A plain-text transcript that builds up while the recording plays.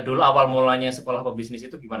dulu awal mulanya sekolah pebisnis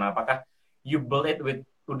itu gimana? Apakah you build it with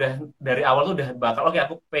udah dari awal tuh udah bakal oke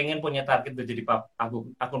aku pengen punya target tuh jadi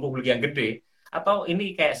akun publik yang gede atau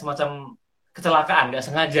ini kayak semacam kecelakaan nggak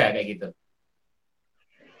sengaja kayak gitu?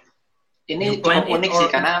 You Ini plan cukup it unik sih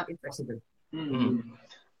or karena it accident? Hmm. hmm,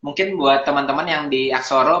 mungkin buat teman-teman yang di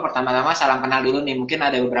Aksoro pertama-tama salam kenal dulu nih. Mungkin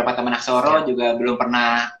ada beberapa teman Aksoro Siap. juga belum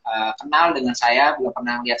pernah kenal dengan saya, belum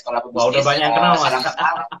pernah lihat sekolah Wah udah pebisnis. banyak yang kenal mas. Salam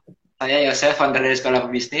kenal. Saya Yosef, founder dari Sekolah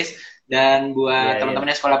Pebisnis. Dan buat Iya iya. teman-teman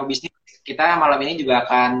yang Sekolah Pebisnis, kita malam ini juga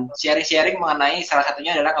akan sharing-sharing mengenai salah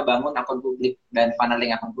satunya adalah ngebangun akun publik dan funneling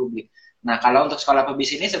akun publik. Nah, kalau untuk Sekolah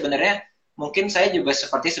Pebisnis ini sebenarnya mungkin saya juga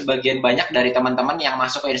seperti sebagian banyak dari teman-teman yang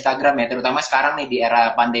masuk ke Instagram ya, terutama sekarang nih di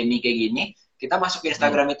era pandemi kayak gini, kita masuk ke Hmm.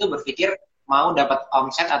 Instagram itu berpikir mau dapat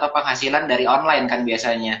omset atau penghasilan dari online kan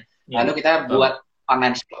biasanya. Iya Lalu kita betul. buat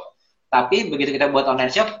online shop. Tapi begitu kita buat online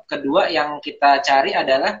shop, kedua yang kita cari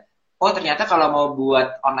adalah oh ternyata kalau mau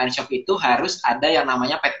buat online shop itu harus ada yang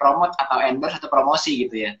namanya paid promote atau endorse atau promosi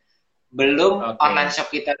gitu ya. Belum online Oke. shop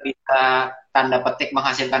kita bisa tanda petik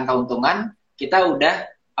menghasilkan keuntungan, kita udah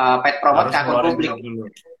paid promote Harus ke akun ngeluarin publik duit dulu.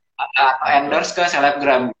 atau Betul. endorse ke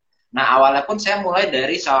selebgram. Nah awalnya pun saya mulai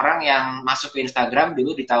dari seorang yang masuk ke Instagram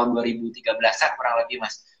dulu di tahun 2013-an kurang lebih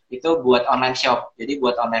mas. Itu buat online shop. Jadi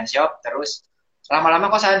buat online shop terus lama-lama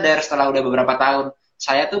kok sadar setelah udah beberapa tahun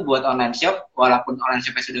saya tuh buat online shop walaupun online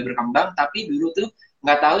shopnya sudah berkembang tapi dulu tuh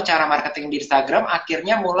nggak tahu cara marketing di Instagram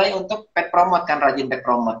akhirnya mulai untuk paid promote kan rajin paid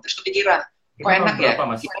promote terus kepikiran Itu kok tahun enak ya berapa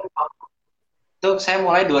mas? kita tuh saya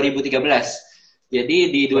mulai 2013 jadi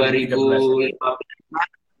di 2013 ya.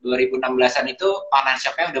 2016-an itu online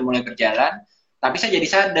shopnya udah mulai berjalan tapi saya jadi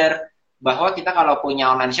sadar bahwa kita kalau punya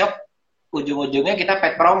online shop ujung-ujungnya kita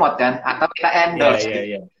paid promote kan atau kita Iya endorse iya gitu.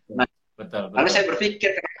 iya. Nah, Betul lalu betul. saya berpikir,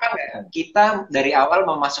 kenapa nggak kita dari awal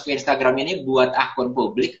memasuki Instagram ini buat akun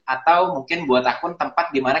publik atau mungkin buat akun tempat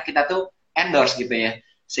di mana kita tuh endorse gitu ya,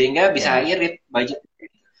 sehingga bisa Ya. irit budget.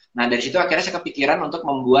 Nah dari situ akhirnya saya kepikiran untuk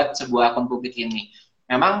membuat sebuah akun publik ini.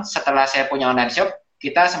 Memang setelah saya punya online shop,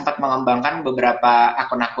 kita sempat mengembangkan beberapa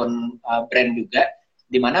akun-akun brand juga,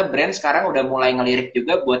 di mana brand sekarang udah mulai ngelirik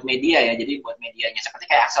juga buat media ya, jadi buat medianya. Seperti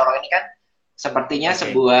kayak Aksoro ini kan, sepertinya Oke.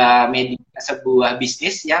 sebuah media, sebuah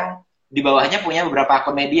bisnis yang di bawahnya punya beberapa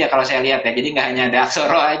akun media kalau saya lihat ya. Jadi nggak hanya ada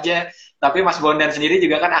Aksoro aja, tapi Mas Bondan sendiri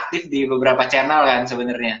juga kan aktif di beberapa channel kan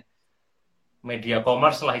sebenarnya. Media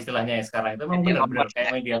commerce lah istilahnya ya sekarang itu memang Media benar-benar commerce kayak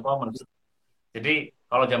ya. media commerce. Jadi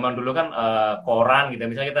kalau zaman dulu kan koran gitu,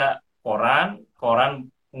 misalnya kita koran, koran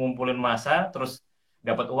ngumpulin massa, terus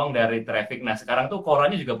dapat uang dari traffic. Nah sekarang tuh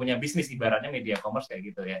korannya juga punya bisnis ibaratnya media commerce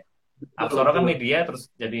kayak gitu ya. Betul, Aksara kan betul. media, terus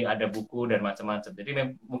jadi ada buku dan macam-macam. Jadi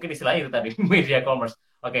mungkin istilahnya itu tadi media commerce.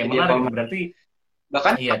 Oke, Media menarik itu commerce. berarti.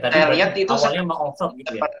 Bahkan Iya, tadi saya berarti lihat itu awalnya mau offshore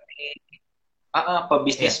gitu ya. seperti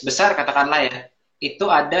pebisnis Iya, besar katakanlah ya. Itu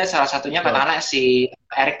ada salah satunya betul. katakanlah si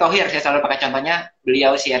Erick Thohir, saya selalu pakai contohnya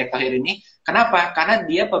beliau si Erick Thohir ini. Kenapa? Karena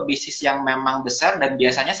dia pebisnis yang memang besar dan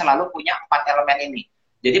biasanya selalu punya 4 elemen ini.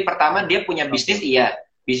 Jadi pertama dia punya bisnis Oke, iya.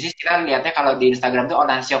 Bisnis kita lihatnya kalau di Instagram itu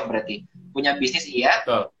online shop berarti. Punya bisnis iya,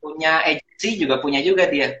 betul. punya agency juga punya juga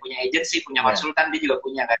dia. Punya agency, punya Iya. konsultan dia juga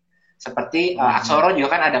punya kan. Seperti Mhm. Aksoro juga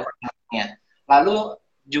kan ada konsultannya. Lalu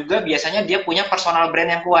juga biasanya dia punya personal brand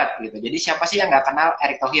yang kuat gitu. Jadi siapa sih yang nggak kenal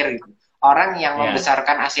Erick Thohir gitu? Orang yang Iya,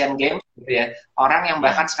 membesarkan Asian Games gitu ya. Orang yang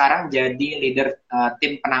bahkan iya, sekarang jadi leader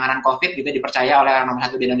tim penanganan COVID gitu dipercaya oleh orang nomor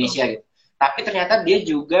 1 di betul. Indonesia gitu. Tapi ternyata dia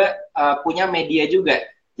juga punya media juga.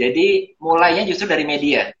 Jadi mulainya justru dari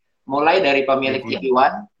media. Mulai dari pemilik Media. TV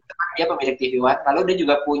One, dia pemilik TV One, lalu dia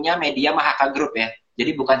juga punya media Mahaka Group ya.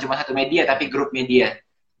 Jadi bukan cuma satu media tapi grup media.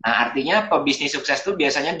 Nah, artinya pebisnis sukses tuh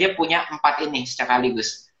biasanya dia punya 4 ini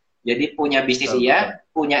sekaligus. Jadi punya bisnis Betul, betul. iya,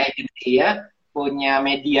 punya agensi iya, punya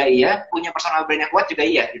media iya, punya personal brand yang kuat juga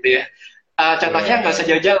iya gitu ya. Iya, Contohnya nggak iya, usah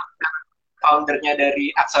iya. jauh-jauh, foundernya dari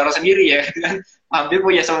Aksara sendiri ya, kan hampir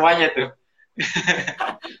punya semuanya tuh.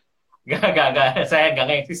 Gak, saya gak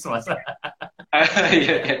ngeksis mas. Iya,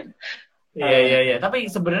 iya. Iya, iya, iya. Tapi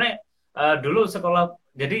sebenarnya dulu sekolah,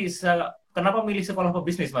 jadi kenapa milih sekolah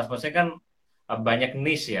pebisnis, Mas? Maksudnya kan banyak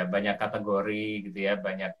niche ya, banyak kategori gitu ya,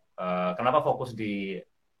 banyak. Kenapa fokus di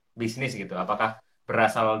bisnis gitu? Apakah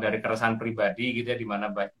berasal dari keresahan pribadi gitu ya, di mana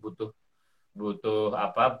butuh butuh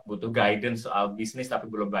apa? Butuh guidance soal bisnis tapi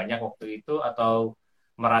belum banyak waktu itu, atau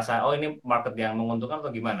merasa oh ini market yang menguntungkan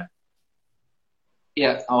atau gimana?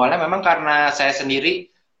 Ya, awalnya memang karena saya sendiri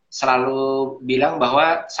selalu bilang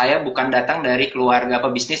bahwa saya bukan datang dari keluarga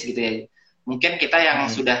pebisnis gitu ya. Mungkin kita yang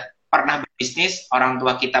Hmm. sudah pernah berbisnis, orang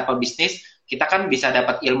tua kita pebisnis, kita kan bisa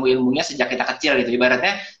dapat ilmu-ilmunya sejak kita kecil gitu.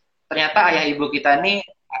 Ibaratnya ternyata ayah ibu kita ini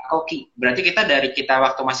koki. Berarti kita dari kita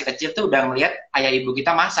waktu masih kecil tuh udah melihat ayah ibu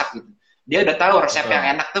kita masak gitu. dia udah tahu resep betul. yang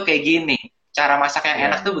enak tuh kayak gini, cara masak yang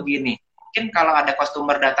enak Ya, tuh begini. Mungkin kalau ada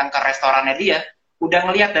customer datang ke restorannya dia, udah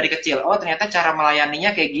ngelihat dari kecil, oh ternyata cara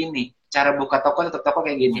melayaninya kayak gini, cara buka toko tutup toko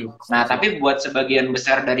kayak gini. setuju, Nah, setuju. tapi buat sebagian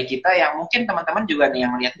besar dari kita yang mungkin teman-teman juga nih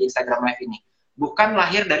yang lihat di Instagram Live ini, bukan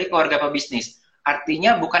lahir dari keluarga pebisnis.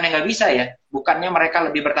 Artinya bukan yang nggak bisa ya, bukannya mereka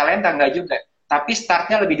lebih bertalenta, nggak juga. Tapi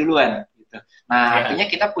startnya lebih duluan. Gitu. Nah, Ya, artinya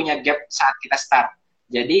kita punya gap saat kita start.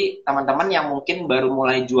 Jadi teman-teman yang mungkin baru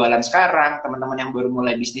mulai jualan sekarang, teman-teman yang baru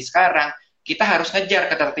mulai bisnis sekarang, kita harus ngejar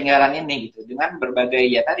ketertinggalan ini gitu dengan berbagai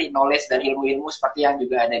ya tadi knowledge dan ilmu-ilmu seperti yang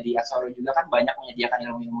juga ada di Aksoro juga kan banyak menyediakan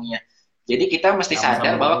ilmu-ilmunya. Jadi kita mesti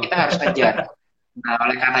sadar sama-sama bahwa bro. kita harus ngejar. Nah,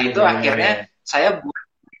 oleh karena itu Iya, iya, akhirnya iya. saya buat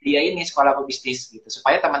dia ini sekolah pebisnis gitu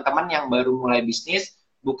supaya teman-teman yang baru mulai bisnis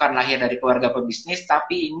bukan lahir dari keluarga pebisnis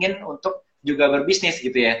tapi ingin untuk juga berbisnis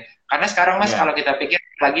gitu ya. Karena sekarang Mas Ya, kalau kita pikir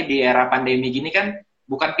lagi di era pandemi gini kan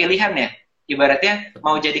bukan pilihan ya. Ibaratnya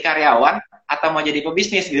mau betul. jadi karyawan atau mau jadi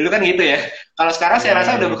pebisnis dulu kan gitu ya. Kalau sekarang Iya, saya iya,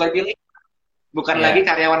 rasa udah iya. bukan pilih, bukan lagi Iya,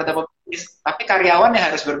 karyawan atau pebisnis, tapi karyawan yang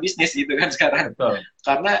harus berbisnis gitu kan sekarang. betul,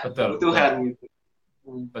 Karena betul, betul, kebutuhan gitu.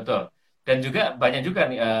 betul. Dan juga banyak juga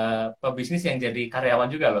nih pebisnis yang jadi karyawan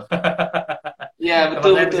juga loh. Iya, Teman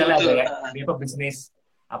betul saya betul misalnya ada betul. ya, dia pebisnis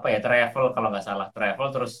apa ya travel kalau nggak salah travel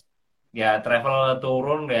terus ya travel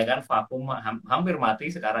turun ya kan vakum hampir mati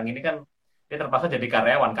sekarang ini kan dia terpaksa jadi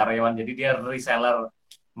karyawan jadi dia reseller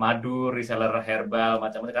madu reseller herbal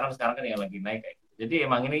macam-macam karena sekarang kan yang lagi naik kayak gitu. Jadi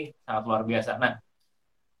emang ini sangat luar biasa. Nah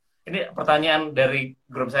ini pertanyaan dari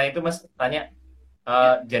grup saya itu Mas tanya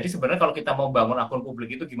jadi sebenarnya kalau kita mau bangun akun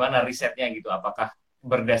publik itu gimana risetnya gitu? Apakah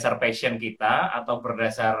berdasar passion kita atau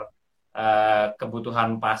berdasar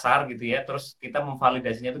kebutuhan pasar gitu ya? Terus kita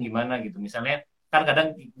memvalidasinya itu gimana gitu? Misalnya kan kadang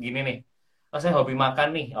gini nih, oh, saya hobi makan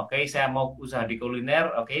nih, oke saya mau usaha di kuliner,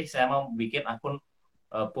 oke saya mau bikin akun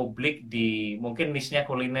publik di mungkin niche-nya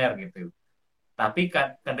kuliner gitu. Tapi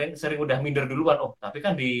kadang sering udah minder duluan, oh tapi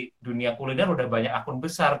kan di dunia kuliner udah banyak akun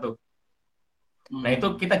besar tuh. Nah, itu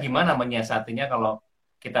Hmm. kita gimana menyiasatinya kalau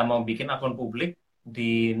kita mau bikin akun publik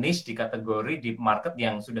di niche, di kategori, di market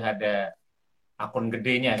yang sudah ada akun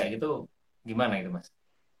gedenya kayak gitu, gimana itu, Mas?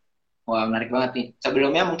 Wah, menarik banget nih.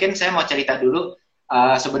 Sebelumnya mungkin saya mau cerita dulu.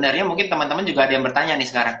 Sebenarnya mungkin teman-teman juga ada yang bertanya nih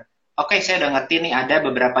sekarang. Oke, saya udah ngerti nih ada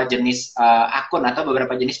beberapa jenis akun atau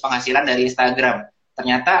beberapa jenis penghasilan dari Instagram.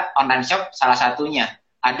 Ternyata online shop salah satunya.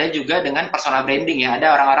 Ada juga dengan personal branding ya. Ada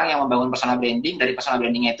orang-orang yang membangun personal branding. Dari personal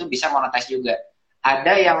brandingnya itu bisa monetize juga.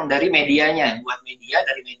 Ada yang dari medianya. Buat media,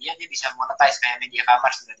 dari media dia bisa monetize kayak media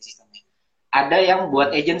commerce dari sistemnya. Ada yang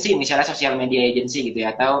buat agency, misalnya sosial media agency gitu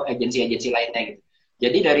ya, atau agensi-agensi lainnya gitu.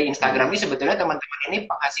 Jadi dari Betul. Instagram ini sebetulnya teman-teman ini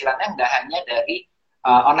penghasilannya nggak hanya dari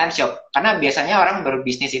online shop. Karena biasanya orang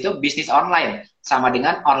berbisnis itu bisnis online sama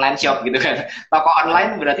dengan online shop gitu kan. Toko Ya,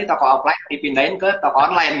 online berarti toko offline dipindahin ke toko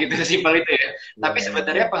online gitu, simpel itu ya. ya, Tapi ya,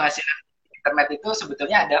 sebenarnya ya. penghasilan internet itu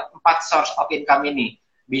sebetulnya ada 4 source of income ini.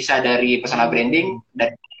 Bisa dari personal branding, Hmm,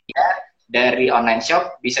 dari media, dari online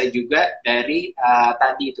shop, bisa juga dari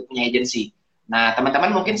tadi itu punya agency. Nah,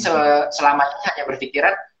 teman-teman mungkin hmm, selama ini hanya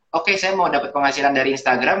berpikiran, oke, saya mau dapat penghasilan dari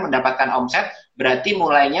Instagram, mendapatkan omset, berarti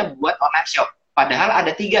mulainya buat online shop. Padahal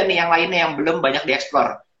ada 3 nih yang lainnya yang belum banyak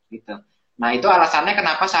dieksplor. Gitu. Nah, itu alasannya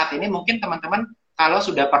kenapa saat ini mungkin teman-teman kalau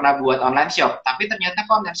sudah pernah buat online shop, tapi ternyata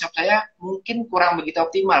kok online shop saya mungkin kurang begitu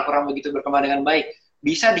optimal, kurang begitu berkembang dengan baik.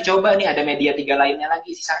 Bisa dicoba nih, ada media 3 lainnya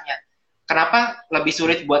lagi sisanya. Kenapa lebih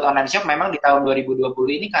sulit buat online shop memang di tahun 2020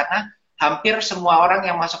 ini karena hampir semua orang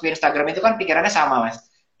yang masuk ke Instagram itu kan pikirannya sama, Mas.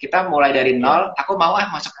 Kita mulai dari ya, nol, aku mau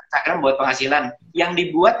masuk ke Instagram buat penghasilan. Yang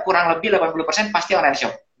dibuat kurang lebih 80% pasti online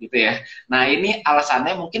shop, gitu ya. Nah, ini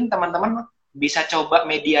alasannya mungkin teman-teman bisa coba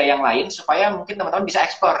media yang lain supaya mungkin teman-teman bisa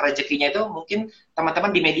eksplor rezekinya itu mungkin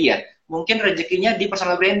teman-teman di media, mungkin rezekinya di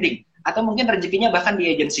personal branding, atau mungkin rezekinya bahkan di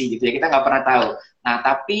agency gitu ya, kita nggak pernah tahu. Nah,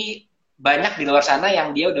 tapi banyak di luar sana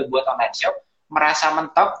yang dia udah buat online shop, merasa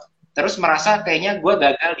mentok, terus merasa kayaknya gue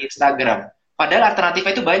gagal di Instagram. Padahal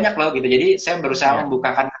alternatifnya itu banyak loh gitu. Jadi saya berusaha ya.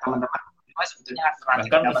 membukakan ke teman-teman bahwa sebetulnya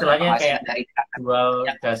alternatif Bahkan mendapatkan istilahnya kayak penghasilan dari Instagram jual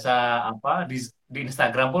banyak. jasa apa di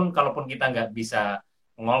Instagram pun, kalaupun kita nggak bisa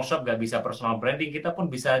mall shop, nggak bisa personal branding, kita pun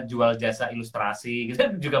bisa jual jasa ilustrasi.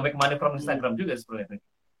 Kita juga make money from Hmm, Instagram juga sebenarnya.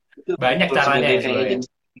 itu Banyak betul caranya sebagai ya kayak sebenarnya. agency.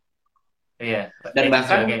 Iya, Dan agency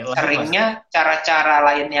bahkan oke. Lanjut Mas. seringnya cara-cara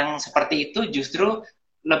lain yang seperti itu justru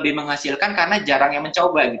lebih menghasilkan karena jarang yang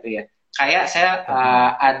mencoba gitu ya. Kayak saya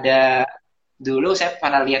ada dulu saya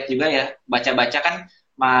pernah lihat juga ya, baca-baca kan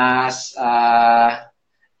Mas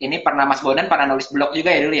ini pernah Mas Bondan pernah nulis blog juga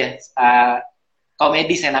ya dulu ya.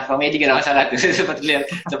 Komedi, stand up komedi kalau nggak salah tuh. Sempat lihat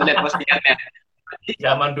postingannya.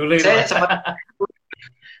 Zaman dulu itu Saya Mas. sempat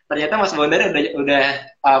ternyata Mas Bondan udah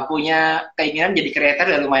punya keinginan jadi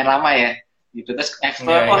creator udah lumayan lama ya. Gitu terus Iya,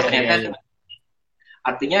 explore, oh iya, iya, iya. ternyata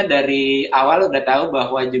artinya dari awal udah tahu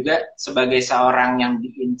bahwa juga sebagai seorang yang di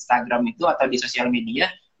Instagram itu atau di sosial media,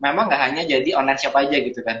 memang nggak hanya jadi online shop aja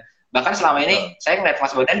gitu kan. Bahkan selama ini Betul. saya ngeliat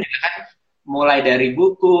Mas Bondan juga kan mulai dari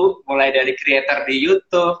buku, mulai dari creator di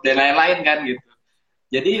YouTube dan lain-lain kan gitu.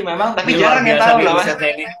 Jadi memang Ini tapi luar jarang yang biasa tahu nih loh Mas. risetnya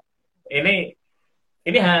ini. Ini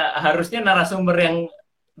ini harusnya narasumber yang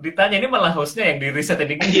ditanya ini malah hostnya yang di riset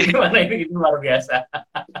ini gimana ini luar biasa.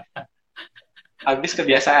 Habis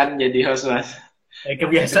kebiasaan jadi host Mas. Itu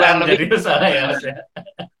Kebiasaan kurang lebih. jadi salah ya Mas ya.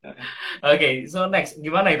 Oke, so next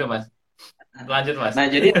gimana itu Mas? Lanjut Mas. Nah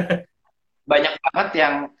jadi banyak banget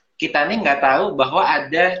yang kita nih nggak tahu bahwa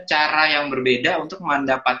ada cara yang berbeda untuk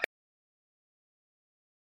mendapatkan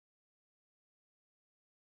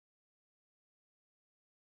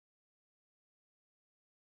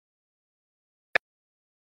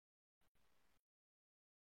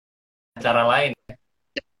Cara lain.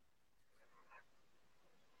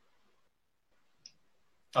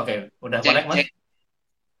 Oke, udah cek connect Mas? cek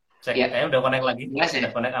Cek, ya kayaknya udah connect lagi. jelas ya.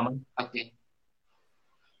 Udah connect aman. Oke.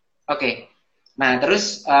 Oke. Nah,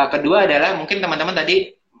 terus kedua adalah mungkin teman-teman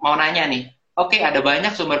tadi mau nanya nih, oke ada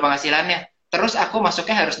banyak sumber penghasilannya, terus aku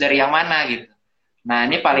masuknya harus dari yang mana gitu. Nah,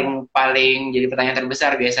 ini Betul. paling paling jadi pertanyaan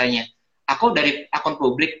terbesar biasanya. Aku dari akun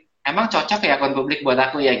publik, emang cocok ya akun publik buat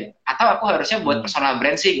aku ya gitu? Atau aku harusnya buat Hmm, personal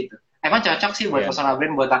brand sih gitu? Emang cocok sih buat ya. personal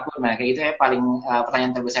brand buat aku? Nah, kayak itu ya paling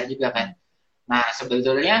pertanyaan terbesar juga kan. Hmm. Nah,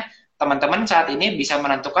 sebetulnya teman-teman saat ini bisa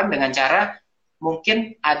menentukan dengan cara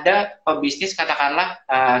mungkin ada pebisnis katakanlah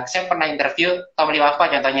saya pernah interview Tom Liwafa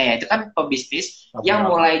contohnya ya itu kan pebisnis Oke, yang apa?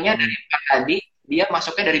 mulainya dari tadi dia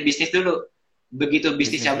masuknya dari bisnis dulu begitu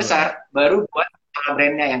Bisnis bisnisnya dulu ya. besar baru buat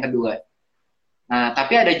brandnya yang kedua. Nah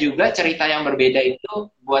tapi ada juga cerita yang berbeda itu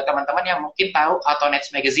buat teman-teman yang mungkin tahu Autonets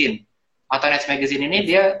Magazine. Autonets Magazine ini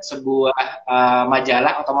dia sebuah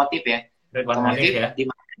majalah otomotif ya Ridwan Hanif otomotif ya. di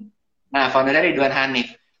nah, foundernya Ridwan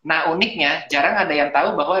Hanif. Nah, uniknya jarang ada yang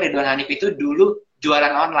tahu bahwa Ridwan Hanif itu dulu jualan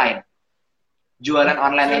online. Jualan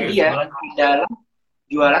online Serius, dia malah. adalah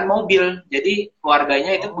jualan mobil. Jadi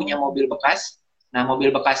keluarganya itu punya Oh, mobil bekas. Nah, mobil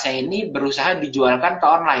bekasnya ini berusaha dijualkan ke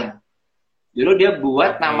online. Dulu dia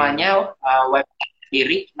buat oke. namanya website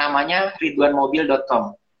sendiri, namanya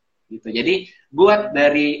ridwanmobil.com. Gitu. Jadi buat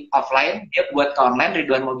dari offline, dia buat ke online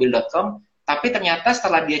ridwanmobil.com. Tapi ternyata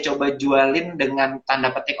setelah dia coba jualin dengan tanda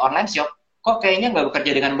petik online shop, kok kayaknya nggak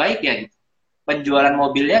bekerja dengan baik ya. Gitu. Penjualan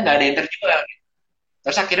mobilnya nggak ada yang terjual.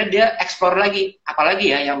 Terus akhirnya dia explore lagi, apalagi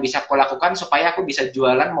ya yang bisa aku lakukan supaya aku bisa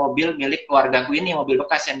jualan mobil milik keluargaku ini, mobil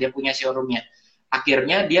bekas yang dia punya showroomnya.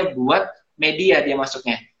 Akhirnya dia buat media dia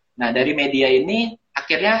masuknya. Nah dari media ini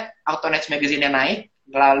akhirnya Autonets Magazine-nya naik,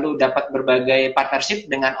 lalu dapat berbagai partnership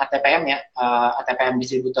dengan ATPM ya, ATPM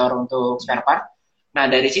distributor untuk spare part. Nah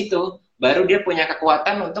dari situ baru dia punya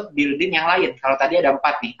kekuatan untuk building yang lain. Kalau tadi ada 4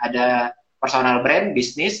 nih, ada personal brand,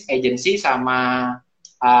 bisnis, agency, sama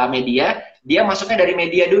media, dia masuknya dari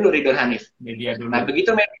media dulu Ridwan Hanif. Media Nah, dulu.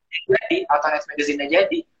 begitu media jadi, Autonets Magazine-nya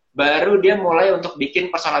jadi, baru dia mulai untuk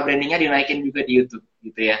bikin personal branding-nya dinaikin juga di YouTube,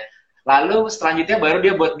 gitu ya. Lalu selanjutnya baru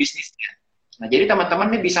dia buat bisnisnya. Nah, jadi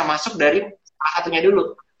teman-teman nih bisa masuk dari salah satunya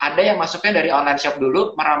dulu. Ada yang masuknya dari online shop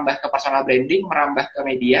dulu, merambah ke personal branding, merambah ke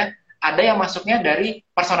media. Ada yang masuknya dari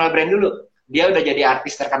personal brand dulu. Dia udah jadi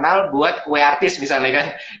artis terkenal buat kue artis misalnya kan.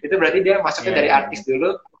 Itu berarti dia masuknya Iya, dari iya, artis iya. dulu,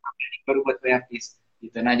 baru buat kue artis.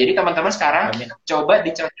 Gitu. Nah, jadi teman-teman sekarang Banyak. coba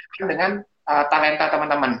dicocokkan dengan talenta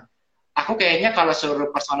teman-teman. Aku kayaknya kalau suruh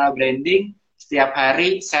personal branding setiap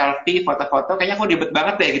hari selfie, foto-foto, kayaknya aku ribet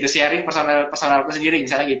banget deh gitu sharing personalku sendiri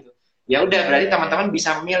misalnya gitu. Ya udah Iya, berarti iya, iya. teman-teman bisa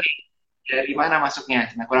memilih dari mana masuknya.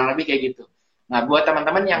 Nah kurang lebih kayak gitu. Nah buat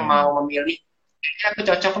teman-teman yang Hmm. mau memilih, kayaknya aku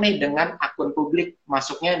cocok nih dengan akun publik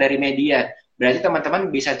masuknya dari media. Berarti teman-teman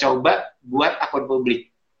bisa coba buat akun publik.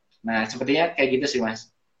 Nah sepertinya kayak gitu sih mas.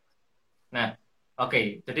 Nah,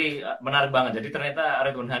 oke. Jadi menarik banget. Jadi ternyata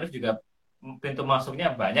Ridwan Hanif juga pintu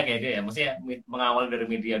masuknya banyak ya dia ya. Maksudnya mengawal dari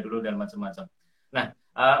media dulu dan macam-macam. Nah,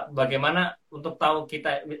 bagaimana untuk tahu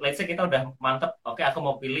kita, let's say kita udah mantep, oke aku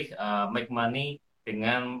mau pilih make money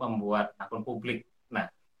dengan membuat akun publik. Nah,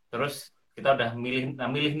 terus kita udah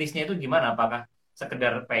milih niche-nya itu gimana? Apakah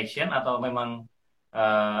sekedar passion atau memang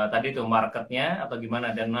tadi itu marketnya atau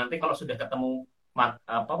gimana? Dan nanti kalau sudah ketemu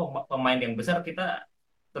apa pemain yang besar kita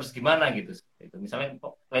terus gimana gitu itu misalnya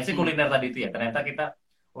let's say Hmm. kuliner tadi itu ya ternyata kita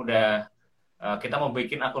udah kita mau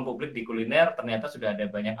bikin akun publik di kuliner ternyata sudah ada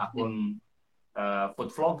banyak akun food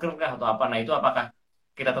vlogger kah atau apa nah itu apakah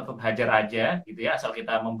kita tetap hajar aja gitu ya asal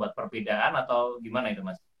kita membuat perbedaan atau gimana itu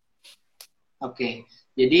mas. Oke.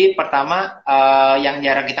 Jadi pertama yang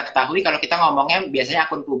jarang kita ketahui kalau kita ngomongnya biasanya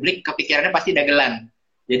akun publik kepikirannya pasti dagelan.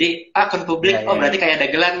 Jadi akun Iya, publik, oh iya, iya. berarti kayak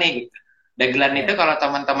dagelan nih gitu. Dagelan itu Iya, kalau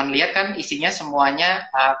teman-teman lihat kan isinya semuanya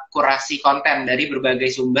kurasi konten dari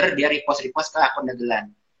berbagai sumber, dia repost-repost ke akun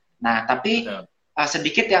dagelan. Nah, tapi betul.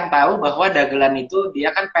 sedikit yang tahu bahwa dagelan itu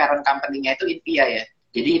dia kan parent company-nya itu Invia ya.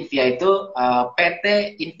 Jadi Invia itu PT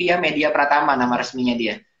Invia Media Pratama nama resminya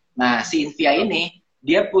dia. Nah, si Invia Oke. ini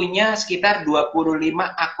dia punya sekitar 25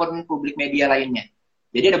 akun publik media lainnya.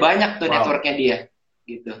 Jadi ada banyak tuh Wow. networknya dia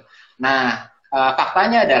gitu. Nah,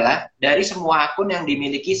 faktanya adalah dari semua akun yang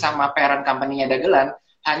dimiliki sama parent company-nya Dagelan,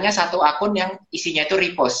 hanya satu akun yang isinya itu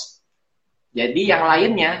repost. Jadi yang Hmm.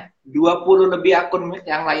 lainnya 20 lebih akun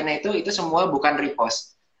yang lainnya itu semua bukan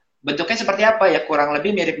repost. Bentuknya seperti apa ya? Kurang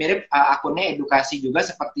lebih mirip-mirip akunnya edukasi juga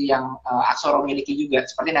seperti yang Aksoro miliki juga.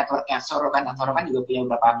 Seperti networknya Aksoro kan. Aksoro kan Hmm. juga punya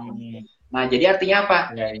beberapa akun. Hmm. Nah, jadi artinya apa?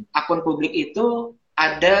 Iya, iya. Akun publik itu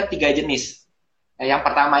ada 3 jenis. Nah, yang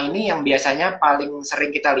pertama ini yang biasanya paling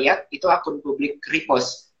sering kita lihat itu akun publik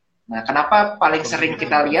repost. Nah, kenapa paling Akun sering publik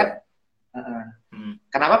kita repost. lihat? Hmm.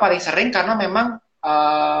 Kenapa paling sering? Karena memang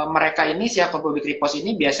mereka ini si akun publik repost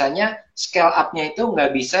ini biasanya scale up-nya itu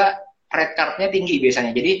nggak bisa red card-nya tinggi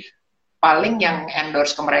biasanya. Jadi paling yang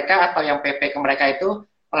endorse ke mereka atau yang PP ke mereka itu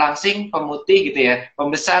pelangsing, pemutih gitu ya,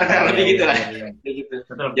 pembesar Iya, kurang iya, lebih iya, gitu lah. iya, iya. Gitu.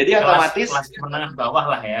 Betul. Jadi Kelas otomatis kelas menengah bawah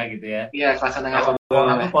lah ya gitu ya. ya kelas menengah Kalau ke koran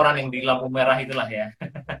bawah. tuh koran yang di lampu merah itulah ya.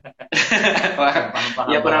 Ya, paham, Ya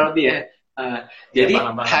paham, kurang paham. lebih ya. Uh, Iya, jadi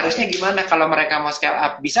paham, paham. harusnya gimana kalau mereka mau scale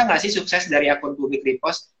up? Bisa nggak sih sukses dari akun publik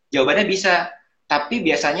repost? Jawabannya bisa. Tapi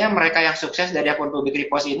biasanya mereka yang sukses dari akun publik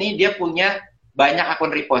repost ini dia punya banyak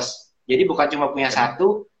akun repost. Jadi bukan cuma punya Jadi satu.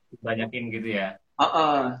 banyakin gitu ya.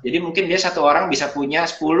 Jadi mungkin dia satu orang bisa punya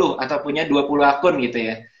 10 atau punya 20 akun gitu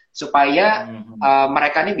ya. Supaya Hmm. Hmm.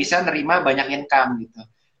 mereka ini bisa nerima banyak income gitu.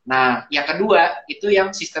 Nah, yang kedua itu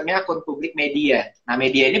yang sistemnya akun publik media. Nah,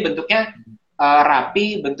 media ini bentuknya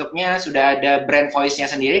rapi, bentuknya sudah ada brand voice-nya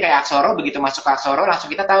sendiri kayak Aksoro, begitu masuk ke Aksoro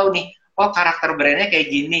langsung kita tahu nih, oh karakter brandnya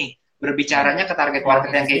kayak gini, Ya. berbicaranya ke target Oh, market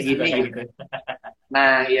yang kayak bisnis juga gini kayak gitu. gitu.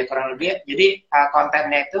 Nah, ya kurang lebih, jadi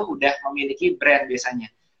kontennya itu udah memiliki brand biasanya.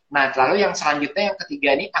 Nah, lalu yang selanjutnya yang ketiga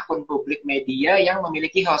ini akun publik media yang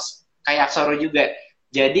memiliki host, kayak Aksoro juga.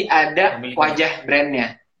 Jadi ada Memiliki host. wajah brandnya,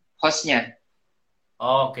 hostnya.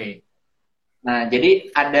 Oke. Nah, jadi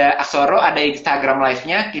ada Aksoro, ada Instagram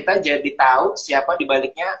Live-nya, kita jadi tahu siapa di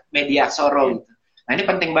baliknya media Aksoro Ya. gitu. Nah, ini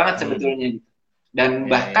penting banget Hmm. sebetulnya gitu. Dan Ya, ya,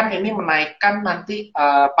 bahkan ya. ini menaikkan nanti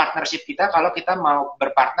partnership kita kalau kita mau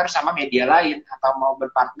berpartner sama media lain atau mau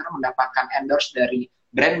berpartner mendapatkan endorse dari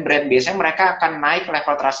brand-brand. Biasanya mereka akan naik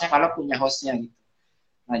level trust-nya kalau punya host-nya gitu.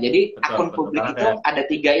 Nah, jadi Betul, akun betul. Karena publik ada, itu ada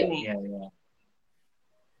 3 ini. ya, ya.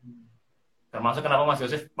 Termasuk kenapa Mas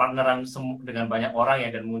Yosef partneran dengan banyak orang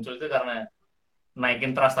ya dan muncul itu karena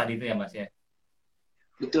naikin trust tadi itu ya Mas ya.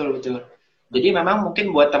 Betul, betul. Jadi memang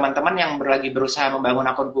mungkin buat teman-teman yang lagi berusaha membangun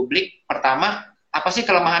akun publik, pertama, apa sih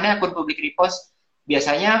kelemahannya akun publik repost?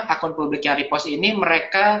 Biasanya akun publik yang repost ini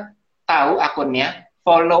mereka tahu akunnya,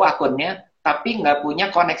 follow akunnya, tapi nggak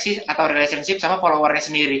punya koneksi atau relationship sama followernya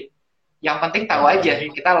sendiri. Yang penting tahu Oh, aja,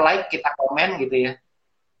 jadi kita like, kita komen gitu ya.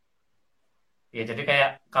 ya jadi kayak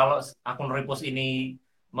kalau akun repost ini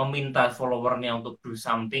meminta followernya untuk do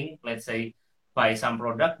something, let's say buy some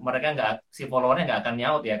product, mereka nggak si followernya nggak akan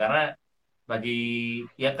nyaut ya karena bagi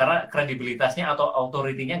ya karena kredibilitasnya atau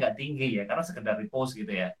autoritinya nggak tinggi ya karena sekedar repost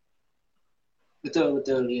gitu ya. Betul,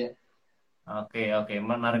 betul, ya. Oke, oke,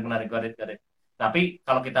 menarik, menarik, got it, got it. Tapi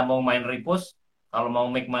kalau kita mau main repost, kalau mau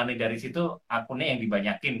make money dari situ, akunnya yang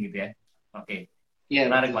dibanyakin gitu ya. Oke, Iya,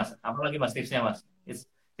 menarik betul. Mas. Apa lagi Mas tipsnya Mas?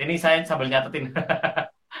 Ini saya sambil nyatetin.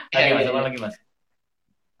 Iya, Lagi iya, Mas, apa iya. lagi Mas?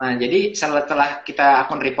 Nah, jadi setelah kita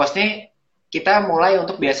akun repost nih, kita mulai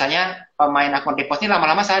untuk biasanya pemain akun repost ini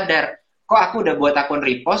lama-lama sadar, kok aku udah buat akun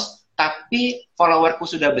repost, tapi followerku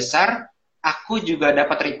sudah besar, aku juga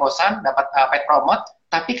dapat repostan, dapat paid promote,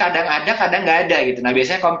 tapi kadang ada, kadang nggak ada gitu. Nah,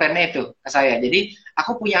 biasanya komplainnya itu ke saya. Jadi,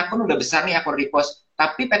 aku punya akun udah besar nih akun repost,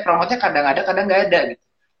 tapi paid promote-nya kadang ada, kadang nggak ada gitu.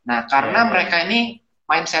 Nah, Iya, karena iya, iya. mereka ini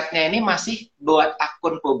mindset-nya ini masih buat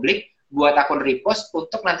akun publik, buat akun repost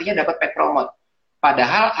untuk nantinya dapat paid promote.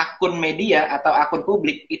 Padahal akun media atau akun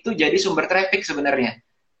publik itu jadi sumber traffic sebenarnya.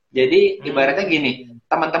 Jadi ibaratnya gini, Hmm.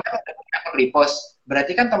 teman-teman udah punya akun repost,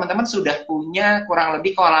 berarti kan teman-teman sudah punya kurang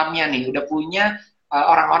lebih kolamnya nih, udah punya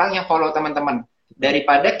orang-orang yang follow teman-teman. Betul.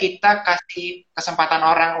 Daripada kita kasih kesempatan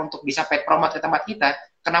orang untuk bisa paid promote ke tempat kita,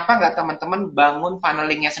 kenapa nggak teman-teman bangun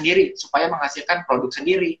funnelingnya sendiri supaya menghasilkan produk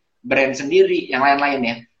sendiri, brand sendiri, yang lain-lain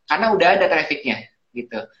ya. Karena udah ada trafficnya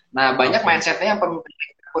gitu. Nah banyak Oke, mindsetnya yang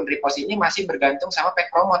akun repost ini masih bergantung sama paid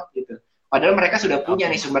promote gitu. Padahal mereka sudah punya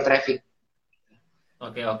oke. nih sumber traffic.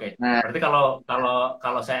 Oke, oke. Nah, Berarti kalau kalau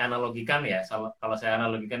kalau saya analogikan ya, kalau saya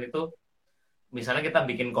analogikan itu, misalnya kita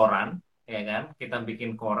bikin koran, ya kan? Kita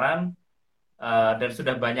bikin koran, dan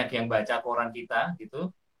sudah banyak yang baca koran kita gitu.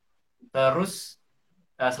 Terus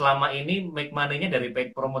selama ini make money-nya dari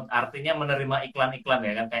paid promote, artinya menerima iklan-iklan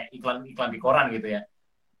ya kan, kayak iklan-iklan di koran gitu ya.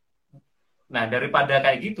 Nah, daripada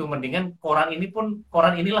kayak gitu, mendingan koran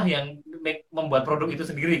inilah yang membuat produk itu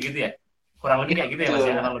sendiri gitu ya. Kurang lebih ya kayak gitu ya Mas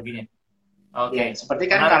ya betul. analoginya. Ya, Oke. seperti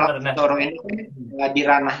kan Menarik, kalau menarik. Nah, Zoro ini kan di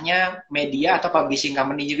ranahnya media atau publishing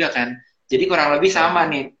company juga kan. Jadi kurang lebih betul, sama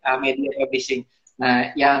betul. nih media publishing.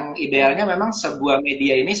 Nah, yang Ya. idealnya memang sebuah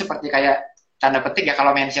media ini seperti kayak tanda petik ya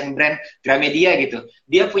kalau mention brand Gramedia gitu.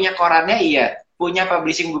 Dia punya korannya iya, punya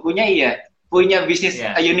publishing bukunya iya, punya bisnis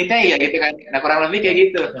Ya, unitnya iya gitu kan. Nah, kurang lebih kayak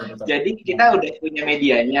gitu. betul, betul. Jadi kita Nah, udah punya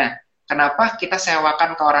medianya. Kenapa kita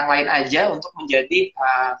sewakan ke orang lain aja untuk menjadi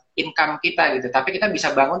income kita gitu. Tapi kita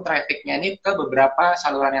bisa bangun trafficnya ini ke beberapa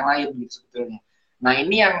saluran yang lain gitu sebetulnya. Nah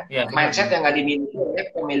ini yang ya benar, mindset benar. yang nggak dimiliki oleh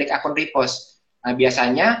pemilik akun repost. Nah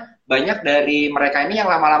biasanya banyak dari mereka ini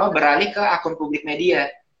yang lama-lama beralih ke akun publik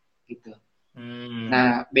media gitu. Hmm,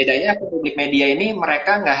 Nah bedanya akun publik media ini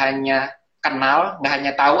mereka nggak hanya kenal, nggak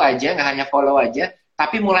hanya tahu aja, nggak hanya follow aja,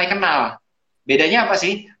 tapi mulai kenal. Bedanya apa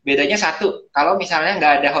sih? Bedanya satu, kalau misalnya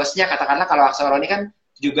nggak ada hostnya, katakanlah kalau Aksoro ini kan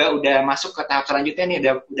juga udah masuk ke tahap selanjutnya nih,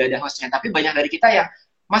 udah ada hostnya. Tapi banyak dari kita yang,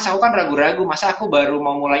 mas aku kan ragu-ragu, masa aku baru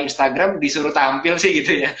mau mulai Instagram disuruh tampil sih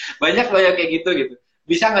gitu ya. Banyak loh yang kayak gitu gitu.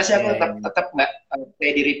 Bisa nggak sih ya, aku tetap ya. tetap nggak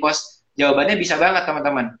stay di repost? Jawabannya bisa banget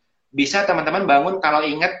teman-teman. Bisa teman-teman bangun kalau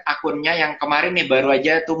ingat akunnya yang kemarin nih baru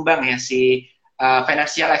aja tumbang ya si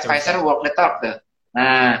Financial Coba, Advisor coba. Walk the Talk tuh.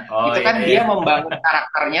 Nah, Oh itu iya, kan dia iya. membangun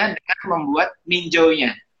karakternya dengan membuat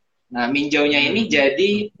minjonya. Nah, minjonya ini Hmm,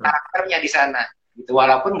 jadi betul. karakternya di sana, gitu.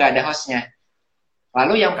 Walaupun nggak ada hostnya.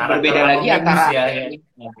 Lalu yang Karakter berbeda lagi anonimus antara ya, ya.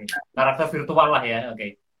 Oke. Karakter virtual lah ya, oke.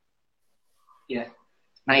 ya.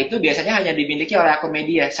 Nah, itu biasanya hanya dimiliki oleh akun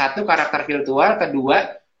media. Satu karakter virtual, kedua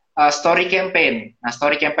story campaign. Nah,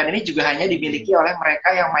 story campaign ini juga hanya Hmm. dimiliki oleh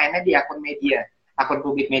mereka yang mainnya di akun media, akun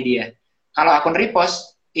publik media. Kalau akun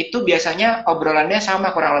repost itu biasanya obrolannya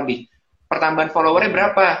sama kurang lebih. Pertambahan followernya Hmm.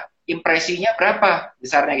 berapa, impresinya berapa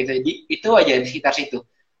besarnya gitu. Jadi, itu aja di sekitar situ.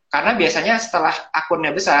 Karena biasanya setelah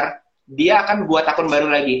akunnya besar, dia akan buat akun baru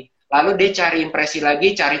lagi. Lalu dia cari impresi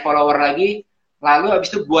lagi, cari follower lagi, lalu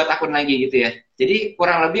habis itu buat akun lagi gitu ya. Jadi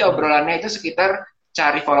kurang lebih Hmm. obrolannya itu sekitar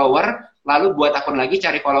cari follower, lalu buat akun lagi,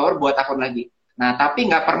 cari follower, buat akun lagi. Nah, tapi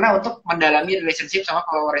nggak pernah untuk mendalami relationship sama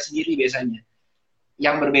follower sendiri biasanya.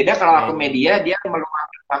 Yang berbeda kalau Ya, akun ya. media, dia meluangkan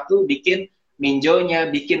waktu bikin minjonya,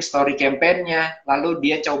 bikin story campaign-nya, lalu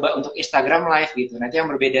dia coba untuk Instagram live gitu. Nanti yang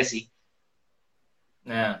berbeda sih.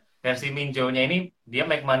 Nah, versi Minjo-nya ini dia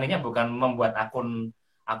make money-nya bukan membuat akun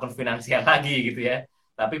akun finansial lagi gitu ya,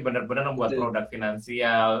 tapi benar-benar membuat Betul. produk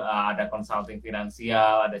finansial, ada consulting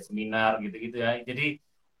finansial, ada seminar gitu-gitu ya. Jadi,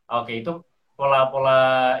 oke itu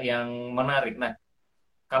pola-pola yang menarik. Nah,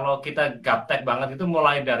 kalau kita gaptek banget itu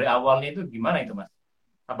mulai dari awalnya itu gimana itu, Mas?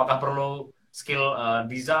 Apakah perlu skill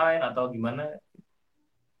desain atau gimana?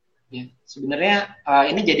 Ya, sebenarnya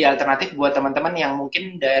ini jadi alternatif buat teman-teman yang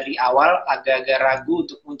mungkin dari awal agak-agak ragu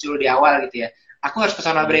untuk muncul di awal gitu ya. Aku harus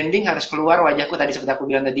personal Hmm, branding, harus keluar wajahku tadi seperti aku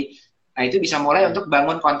bilang tadi. Nah, itu bisa mulai hmm, untuk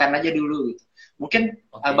bangun konten aja dulu gitu. Mungkin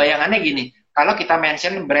oke. bayangannya gini, kalau kita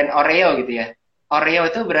mention brand Oreo gitu ya. Oreo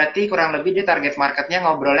itu berarti kurang lebih dia target marketnya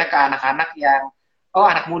ngobrolnya ke anak-anak yang, oh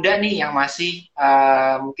anak muda nih yang masih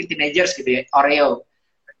mungkin teenagers gitu ya, Oreo.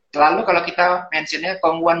 Lalu kalau kita mentionnya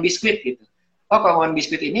Kongguan Biskuit gitu. Oh, Kongguan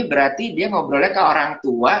Biskuit ini berarti dia ngobrolnya ke orang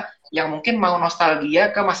tua yang mungkin mau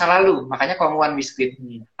nostalgia ke masa lalu, makanya Kongguan Biskuit.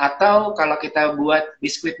 Hmm, Atau kalau kita buat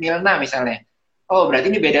biskuit Milna misalnya. Oh,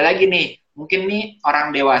 berarti ini beda lagi nih. Mungkin nih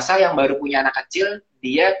orang dewasa yang baru punya anak kecil,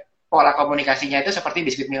 dia pola komunikasinya itu seperti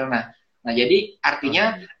biskuit Milna. Nah, jadi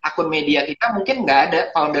artinya oke. akun media kita mungkin nggak ada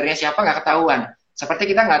foundernya siapa nggak ketahuan.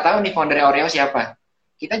 Seperti kita nggak tahu nih foundernya Oreo siapa.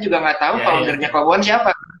 Kita juga nggak tahu Ya, ya. foundernya Kongguan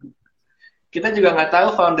siapa. Kita juga nggak tahu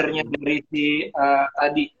foundernya dari si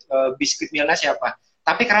tadi biskuit Milna siapa.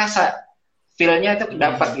 Tapi kerasa feel-nya itu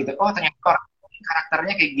dapat Hmm, gitu. Oh ternyata orang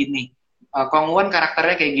karakternya kayak gini. Kongwon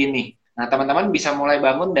karakternya kayak gini. Nah teman-teman bisa mulai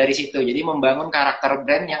bangun dari situ. Jadi membangun karakter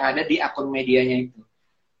brand yang ada di akun medianya itu.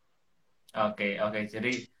 oke, oke.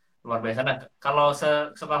 Jadi luar biasa. Nah, kalau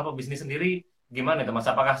sekolah pebisnis sendiri gimana itu, Mas?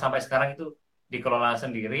 Apakah sampai sekarang itu dikelola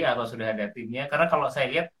sendiri atau sudah ada timnya? Karena kalau saya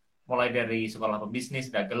lihat mulai dari sekolah pebisnis,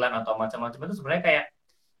 dagelan atau macam-macam itu sebenarnya kayak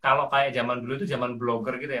kalau kayak zaman dulu itu zaman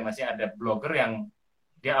blogger gitu ya, masih ada blogger yang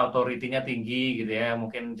dia autoritinya tinggi gitu ya,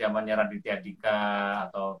 mungkin zamannya Raditya Dika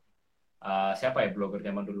atau siapa ya blogger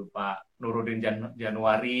zaman dulu Pak Nuruddin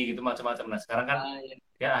Januari gitu macam-macam. Nah sekarang kan Iya.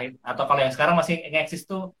 ya atau kalau yang sekarang masih ngeksis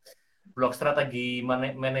tuh blog strategi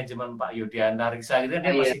manajemen Pak Yudianta Riksa gitu kan Oh,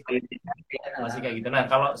 dia iya. masih masih Iya. kayak gitu. Nah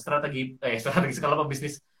kalau strategi skala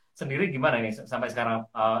pebisnis sendiri gimana nih sampai sekarang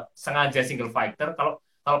sengaja single fighter. Kalau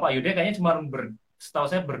kalau Pak Yudi kayaknya cuma setahu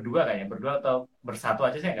saya berdua kayaknya berdua atau bersatu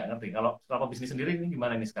aja saya nggak ngerti. Kalau skala pebisnis sendiri ini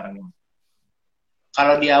gimana nih sekarang nih?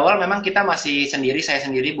 Kalau di awal memang kita masih sendiri, saya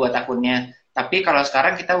sendiri buat akunnya. Tapi kalau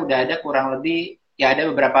sekarang kita udah ada kurang lebih, ya ada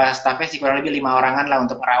beberapa staffnya sih kurang lebih 5 orangan lah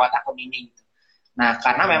untuk merawat akun ini. Nah,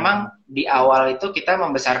 karena memang Hmm. di awal itu kita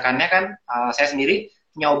membesarkannya kan, saya sendiri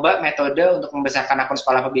nyoba metode untuk membesarkan akun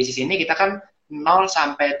sekolah pebisnis ini, kita kan 0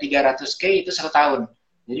 sampai 300K itu 1 tahun.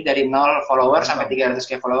 Jadi dari 0 follower sampai Wow.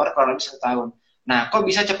 300K follower kurang lebih 1 tahun. Nah, kok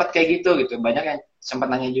bisa cepat kayak gitu gitu? Banyak yang sempat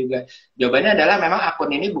nanya juga. Jawabannya adalah memang akun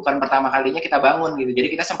ini bukan pertama kalinya kita bangun gitu. Jadi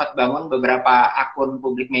kita sempat bangun beberapa akun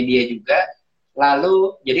publik media juga.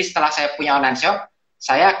 Lalu, jadi setelah saya punya online shop,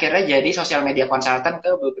 saya akhirnya jadi sosial media consultant ke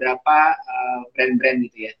beberapa brand-brand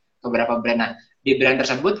gitu ya, ke beberapa brand. Nah, di brand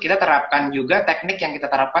tersebut kita terapkan juga teknik yang kita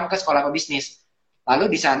terapkan ke sekolah pebisnis. Lalu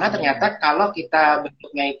di sana Hmm. ternyata kalau kita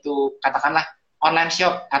bentuknya itu katakanlah online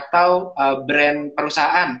shop atau brand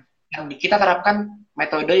perusahaan, yang kita terapkan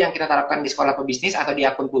metode yang kita terapkan di sekolah pebisnis atau di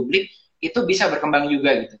akun publik itu bisa berkembang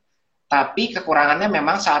juga gitu. Tapi kekurangannya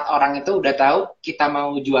memang saat orang itu udah tahu kita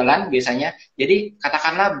mau jualan biasanya. Jadi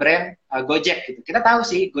katakanlah brand Gojek gitu. Kita tahu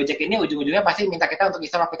sih Gojek ini ujung-ujungnya pasti minta kita untuk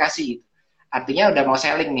install aplikasi gitu. Artinya udah mau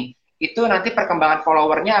selling nih. Itu nanti perkembangan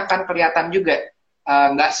followernya akan kelihatan juga.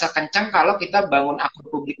 Nggak sekencang kalau kita bangun akun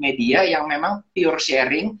publik media yang memang pure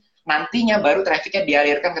sharing, nantinya baru trafficnya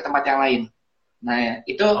dialirkan ke tempat yang lain. Nah, ya,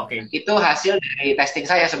 Oke. itu hasil dari testing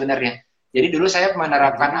saya sebenarnya. Jadi dulu saya Oke.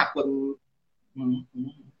 menerapkan Jadi akun.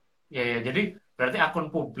 ya, ya jadi berarti akun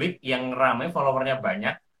publik yang ramai followernya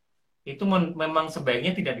banyak itu memang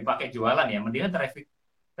sebaiknya tidak dipakai jualan ya. Mendingan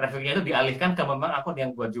trafficnya itu dialihkan ke memang akun yang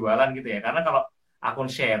buat jualan gitu ya. Karena kalau akun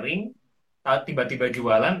sharing tiba-tiba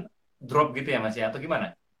jualan drop gitu ya Mas ya atau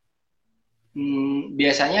gimana?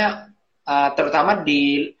 Biasanya terutama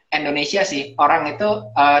di Indonesia sih orang itu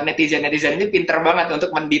netizen ini pinter banget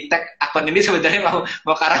untuk mendetek akun ini sebenarnya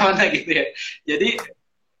mau ke arah mana gitu ya. Jadi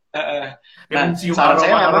uh, Dia nah mencium saran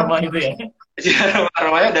saya memang aroma-aroma itu ya.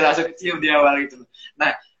 aromanya udah langsung kecium di awal gitu.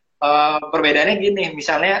 Nah perbedaannya gini,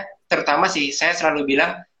 misalnya terutama sih saya selalu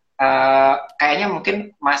bilang kayaknya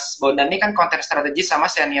mungkin Mas Bondan ini kan konten strategis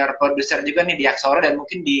sama senior producer juga nih di Aksoro dan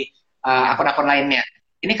mungkin di akun-akun lainnya.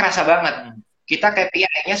 Ini kerasa banget. Hmm. Kita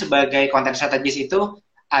KPI-nya sebagai konten strategis itu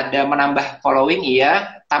ada menambah following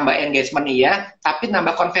iya, tambah engagement iya, tapi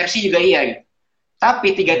nambah konversi juga iya gitu.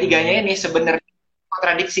 Tapi tiga-tiganya Hmm. ini sebenarnya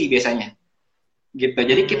kontradiksi biasanya. Gitu.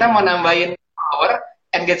 Jadi kita mau Hmm. nambahin power,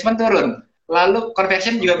 engagement turun. Lalu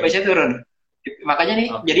conversion juga Oke. biasanya turun. Gitu. Makanya nih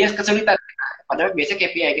Oke. jadi kesulitan. Padahal biasanya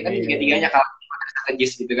KPI kita Iya, nih iya, tiga-tiganya iya. kalau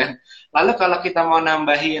strategis gitu kan. Lalu kalau kita mau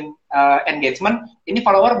nambahin engagement, ini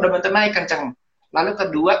follower belum tentu naik kenceng. Lalu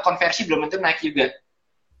kedua, konversi belum tentu naik juga.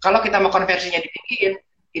 Kalau kita mau konversinya ditinggiin,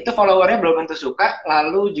 itu followernya belum tentu suka,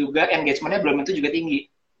 lalu juga engagementnya belum tentu juga tinggi.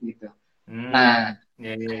 Gitu. Nah, Hmm.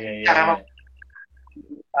 Iya, iya, iya, iya, cara iya.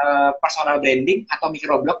 personal branding atau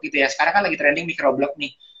microblog gitu ya. Sekarang kan lagi trending microblog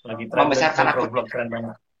nih. Lagi tren Membesarkan akun microblog keren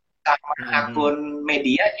banget. sama Hmm. Hmm. akun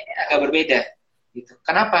media ini agak berbeda. Gitu.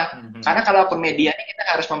 Kenapa? Hmm. Karena Hmm. kalau akun media ini kita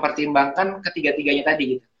harus mempertimbangkan ketiga-tiganya tadi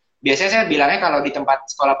gitu. Biasanya saya bilangnya kalau di tempat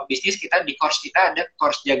sekolah pebisnis kita di course kita ada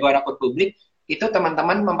course jagoan akun publik, itu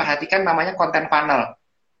teman-teman memperhatikan namanya konten funnel.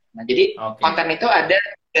 Nah, jadi Oke. konten itu ada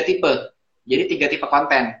 3 tipe. Jadi 3 tipe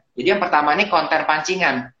konten. Jadi yang pertama ini konten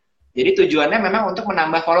pancingan. Jadi tujuannya memang untuk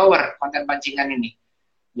menambah follower konten pancingan ini.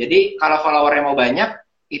 Jadi kalau followernya mau banyak,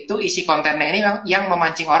 itu isi kontennya ini yang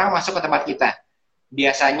memancing orang masuk ke tempat kita. Oke.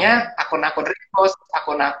 Biasanya akun-akun repost,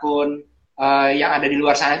 akun-akun yang ada di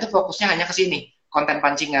luar sana itu fokusnya hanya ke sini, konten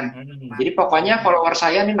pancingan. Hmm. Jadi pokoknya follower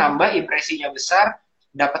saya ini nambah, impresinya besar,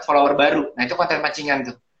 dapat follower baru. Nah itu konten pancingan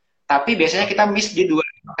tuh. Tapi biasanya kita Oke. miss di dua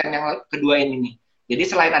konten yang kedua ini nih. Jadi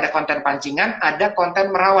selain ada konten pancingan, ada konten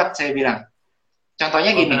merawat saya bilang.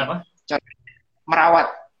 Contohnya Konten gini, apa? merawat.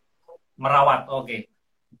 Merawat. Oke.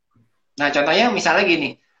 Nah, contohnya misalnya gini,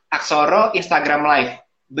 Aksoro Instagram Live.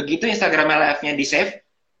 Begitu Instagram Live-nya di-save,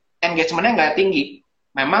 engagementnya nggak tinggi.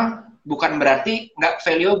 Memang bukan berarti nggak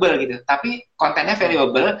valuable gitu, tapi kontennya Hmm.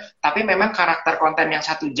 valuable, tapi memang karakter konten yang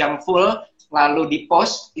 1 jam full, lalu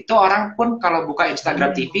di-post, itu orang pun kalau buka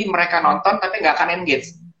Instagram Hmm. TV, mereka nonton tapi nggak akan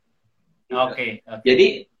engage. Gitu. Oke. Oke. Jadi,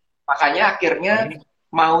 makanya Wah, akhirnya ini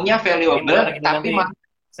maunya ini menarik valuable, ini tapi nanti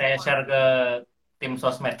saya share ke tim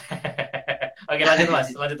sosmed. Oke, lanjut Mas,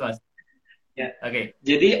 lanjut Mas. Ya. Oke.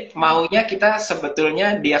 Jadi maunya kita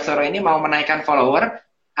sebetulnya di Aksoro ini mau menaikkan follower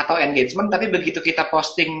atau engagement, tapi begitu kita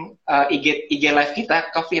posting IG live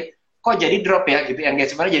kita ke feed, kok jadi drop ya gitu,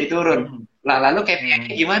 engagementnya jadi turun. Hmm. Lah lalu KPI-nya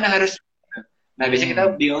Hmm. gimana harus? Nah biasanya kita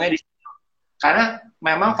Hmm. bingungnya di karena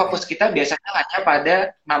memang fokus Oke. kita biasanya hanya pada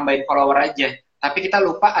nambahin follower aja, tapi kita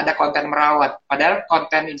lupa ada konten merawat. Padahal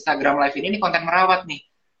konten Instagram Live ini konten merawat nih.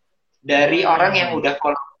 Dari orang yang Hmm. udah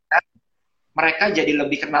follow kita, mereka jadi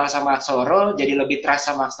lebih kenal sama Aksoro, jadi lebih trust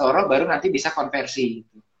sama Aksoro, baru nanti bisa konversi.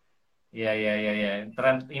 Iya, iya, iya, iya.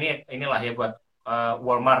 Tren inilah ya buat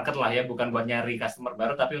world market lah ya, bukan buat nyari customer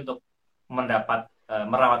baru, tapi untuk mendapat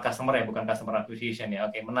merawat customer ya, bukan customer acquisition ya.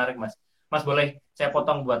 Oke, menarik Mas. Mas boleh saya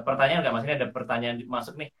potong buat pertanyaan nggak Mas? Ini ada pertanyaan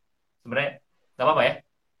masuk nih. Sebenarnya nggak apa-apa ya?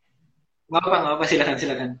 Nggak apa, silakan,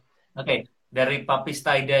 silakan. Oke, dari Papi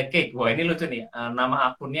Staida Cake. Wah ini lucu nih.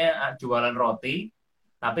 Nama akunnya jualan roti,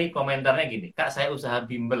 tapi komentarnya gini, Kak saya usaha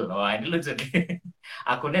bimbel. Wah ini lucu nih.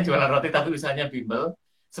 Akunnya jualan roti tapi usahanya bimbel.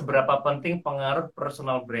 Seberapa penting pengaruh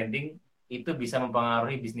personal branding itu bisa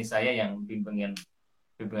mempengaruhi bisnis saya yang bimbingan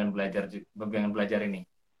belajar ini?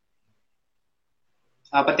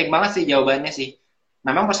 Penting banget sih jawabannya sih.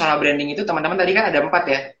 Memang personal branding itu teman-teman tadi kan ada 4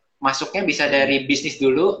 ya. Masuknya bisa Hmm. dari bisnis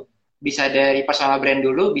dulu, bisa dari personal brand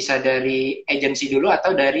dulu, bisa dari agency dulu,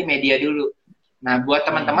 atau dari media dulu. Nah, buat Hmm.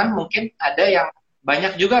 teman-teman mungkin ada yang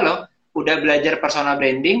banyak juga loh, udah belajar personal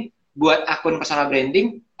branding, buat akun personal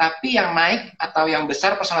branding, tapi yang naik atau yang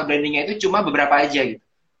besar personal brandingnya itu cuma beberapa aja gitu.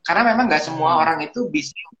 Karena memang nggak semua Hmm. orang itu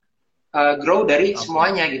bisa grow dari Oke.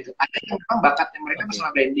 semuanya gitu. Ada yang memang bakatnya mereka Oke.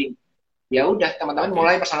 personal branding. Ya udah, teman-teman Oke.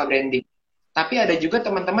 mulai personal branding. Tapi ada juga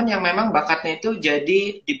teman-teman yang memang bakatnya itu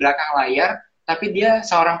jadi di belakang layar, tapi dia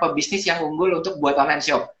seorang pebisnis yang unggul untuk buat online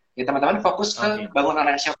shop. Ya teman-teman fokus ke Oke. bangun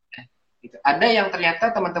online shop. Gitu. Ada yang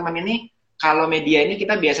ternyata teman-teman ini, kalau media ini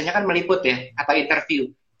kita biasanya kan meliput ya, atau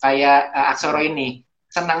interview. Kayak Aksoro Hmm. ini.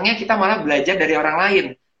 Senangnya kita malah belajar dari orang lain.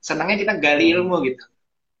 Senangnya kita gali Hmm. ilmu gitu.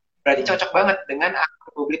 Berarti Hmm. cocok banget dengan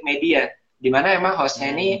akun publik media. Dimana emang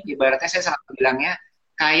hostnya Hmm. ini, ibaratnya saya selalu bilangnya,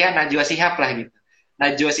 kayak Najwa Shihab lah gitu.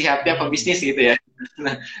 Najwa Shihabnya Hmm. pebisnis gitu ya.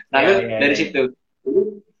 Nah, Ya, lalu ya, dari ya, ya. situ,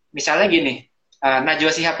 misalnya gini, Najwa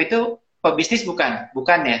Shihab itu pebisnis bukan?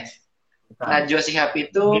 Bukan ya. Bukan. Najwa Shihab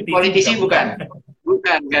itu Politisi juga politisi bukan. bukan?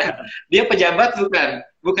 Bukan kan? Dia pejabat bukan?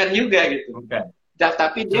 Bukan juga gitu. Bukan.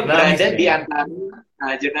 Tapi dia Jurnalis berada dia di ya. antara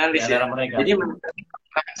Di jurnalis ya. antara mereka. Jadi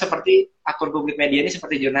seperti akun publik media ini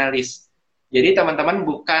seperti jurnalis. Jadi teman-teman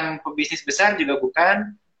bukan pebisnis besar juga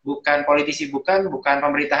bukan, bukan politisi bukan, bukan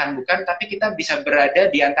pemerintahan bukan, tapi kita bisa berada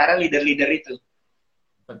di antara leader-leader itu.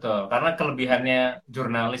 Betul. Karena kelebihannya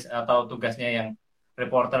jurnalis atau tugasnya yang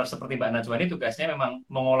reporter seperti Mbak Najwa ini tugasnya memang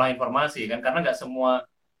mengolah informasi kan. Karena nggak semua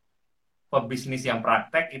pebisnis yang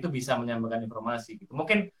praktek itu bisa menyampaikan informasi gitu.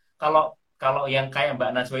 Mungkin kalau kalau yang kayak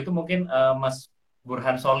Mbak Najwa itu mungkin Mas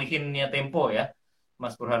Burhan Solihinnya Tempo ya.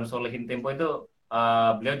 Mas Burhan Solihin Tempo itu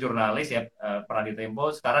beliau jurnalis ya, pernah di Tempo.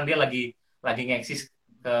 Sekarang dia lagi ngeksis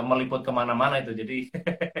meliput kemana-mana itu. Jadi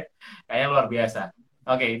kayaknya luar biasa.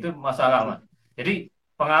 Oke, itu masalah Mas. Jadi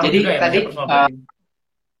pengaruh Jadi juga ya Mas tadi ya personal branding.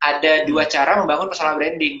 ada dua Hmm. cara membangun personal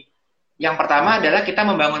branding. Yang pertama Oke. adalah kita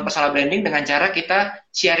membangun personal branding dengan cara kita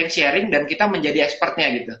sharing-sharing dan kita menjadi expertnya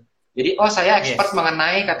gitu. Jadi, oh saya expert Yes.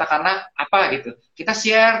 mengenai katakanlah apa gitu. Kita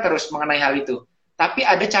share terus mengenai hal itu. Tapi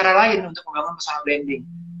ada cara lain untuk membangun personal branding.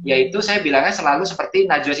 Yaitu saya bilangnya selalu seperti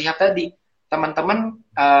Najwa Shihab tadi. Teman-teman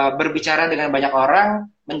berbicara dengan banyak orang,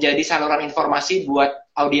 menjadi saluran informasi buat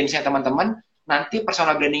audiensnya teman-teman, nanti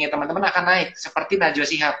personal brandingnya teman-teman akan naik. Seperti Najwa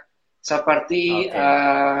Shihab. Seperti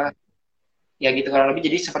Oke. ya gitu kurang lebih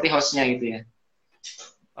jadi seperti hostnya gitu ya.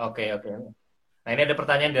 Oke, oke. Nah, ini ada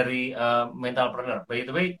pertanyaan dari Mentalpreneur. By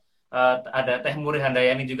the way, ada Teh Muri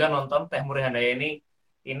Handayani juga nonton. Teh Muri Handayani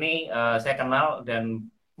ini saya kenal dan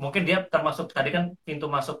mungkin dia termasuk tadi kan pintu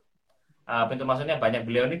masuknya banyak.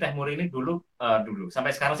 Beliau ini Teh Muri ini dulu sampai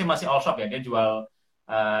sekarang sih masih all shop ya. Dia jual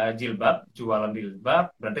jualan jilbab.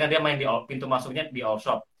 Berarti kan dia main di pintu masuknya di all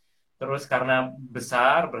shop. Terus karena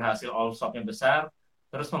berhasil all shopnya besar,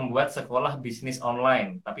 terus membuat sekolah bisnis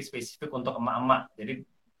online, tapi spesifik untuk emak-emak.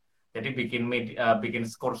 Jadi bikin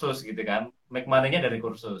kursus gitu kan, make money-nya dari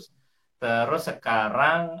kursus. Terus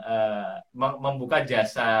sekarang membuka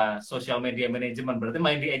jasa social media management, berarti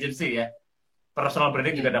main di agency ya. Personal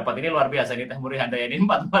branding juga Iya. dapat, ini luar biasa ini Teh Muri Handayani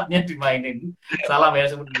empat-empatnya dimainin. Salam ya,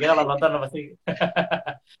 dia kalau nonton pasti.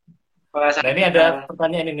 Nah ini ada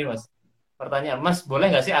pertanyaan ini Mas. Pertanyaan, Mas boleh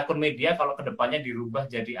nggak sih akun media kalau kedepannya dirubah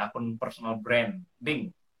jadi akun personal branding?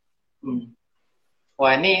 Hmm.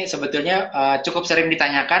 Wah ini sebetulnya cukup sering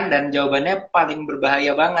ditanyakan dan jawabannya paling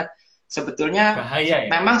berbahaya banget. Sebetulnya Bahaya ya?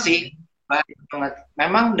 memang sih Baik banget.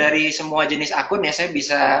 Memang dari semua jenis akun ya saya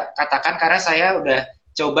bisa katakan karena saya udah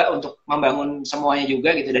coba untuk membangun semuanya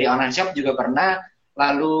juga gitu dari online shop juga pernah,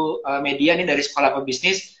 lalu media nih dari sekolah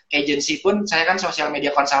pebisnis, agency pun saya kan sosial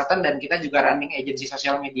media consultant dan kita juga running agency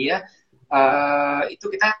sosial media, itu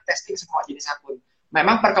kita testing semua jenis akun.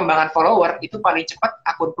 Memang perkembangan follower itu paling cepat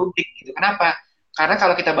akun publik gitu. Kenapa? Karena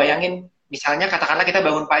kalau kita bayangin misalnya katakanlah kita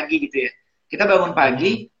bangun pagi gitu ya, kita bangun Hmm,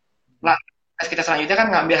 pagi, lah kita selanjutnya kan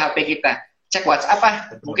ngambil HP kita, cek WhatsApp apa,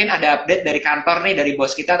 betul. mungkin ada update dari kantor nih, dari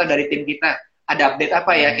bos kita atau dari tim kita, ada update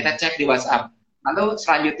apa ya, kita Hmm, cek di WhatsApp. Lalu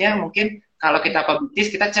selanjutnya mungkin kalau kita pebisnis,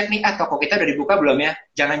 kita cek nih, toko kita udah dibuka belum ya?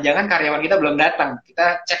 Jangan-jangan karyawan kita belum datang,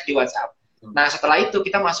 kita cek di WhatsApp. betul. Nah, setelah itu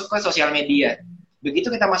kita masuk ke sosial media.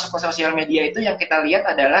 Begitu kita masuk ke sosial media itu yang kita lihat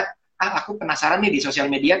adalah, aku penasaran nih di sosial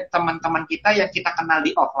media, teman-teman kita yang kita kenal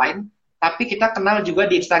di offline, tapi kita kenal juga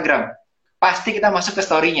di Instagram, pasti kita masuk ke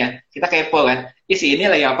story-nya. Kita kepo kan. Si ini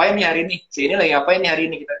lagi ngapain nih hari ini? Si ini lagi ngapain nih hari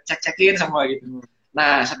ini? Kita cek-cekin semua gitu. Hmm,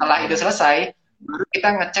 Nah, setelah itu iya. selesai, baru kita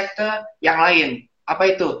ngecek ke yang lain. Apa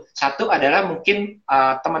itu? Satu adalah mungkin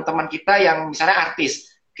teman-teman kita yang misalnya artis.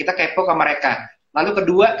 Kita kepo ke mereka. Lalu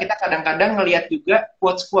kedua, kita kadang-kadang ngelihat juga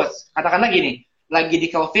quotes-quotes. Katakanlah gini, lagi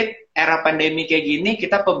di COVID, era pandemi kayak gini,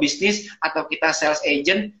 kita pebisnis atau kita sales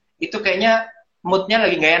agent, itu kayaknya moodnya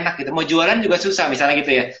lagi nggak enak gitu. Mau jualan juga susah misalnya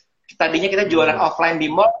gitu ya. Tadinya kita jualan Hmm, offline di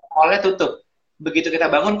mall, mallnya tutup. Begitu kita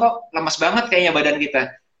bangun kok lemas banget kayaknya badan kita.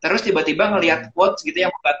 Terus tiba-tiba hmm, ngelihat quotes gitu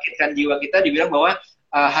yang membangkitkan jiwa kita, dibilang bahwa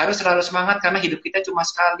harus selalu semangat karena hidup kita cuma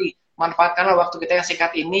sekali. Manfaatkanlah waktu kita yang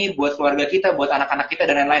singkat ini buat keluarga kita, buat anak-anak kita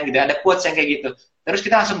dan lain-lain gitu. Ada quotes yang kayak gitu. Terus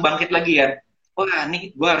kita langsung bangkit lagi kan. Wah,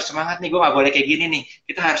 nih gue harus semangat nih, gue gak boleh kayak gini nih.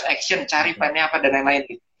 Kita harus action, cari betul. plannya apa dan lain-lain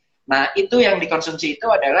gitu. Nah, itu yang dikonsumsi itu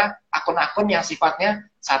adalah akun-akun yang sifatnya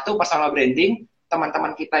satu personal branding,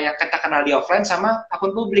 teman-teman kita yang kita kenal di offline sama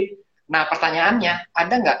akun publik. Nah, pertanyaannya,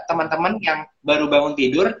 ada nggak teman-teman yang baru bangun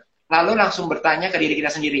tidur, lalu langsung bertanya ke diri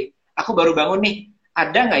kita sendiri, aku baru bangun nih,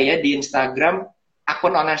 ada nggak ya di Instagram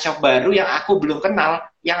akun online shop baru yang aku belum kenal,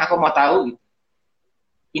 yang aku mau tahu?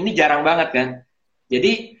 Ini jarang banget kan.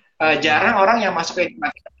 Jadi, Hmm, jarang orang yang masuk ke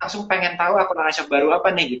internet langsung pengen tahu akun online shop baru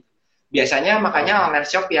apa nih gitu. Biasanya makanya oke. online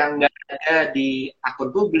shop yang nggak ada di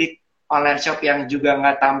akun publik, online shop yang juga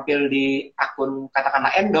nggak tampil di akun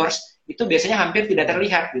katakanlah endorse, itu biasanya hampir tidak Hmm,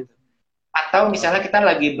 terlihat gitu. Atau misalnya oke. kita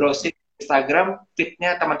lagi browsing Instagram,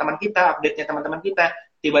 feed-nya teman-teman kita, update-nya teman-teman kita,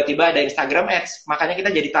 tiba-tiba ada Instagram Ads, makanya kita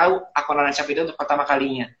jadi tahu akun online shop itu untuk pertama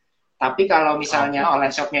kalinya. Tapi kalau misalnya Oke.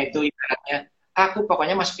 online shopnya itu ibaratnya, aku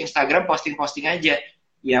pokoknya masuk Instagram posting-posting aja,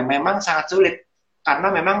 ya memang sangat sulit.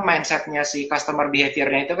 Karena memang mindsetnya si customer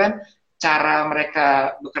behavior-nya itu kan, cara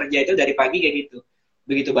mereka bekerja itu dari pagi kayak gitu.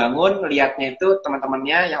 Begitu bangun, lihatnya itu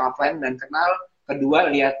teman-temannya yang offline dan kenal, kedua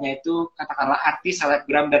lihatnya itu katakanlah artis,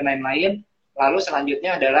 selebgram dan lain-lain, lalu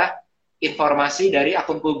selanjutnya adalah informasi dari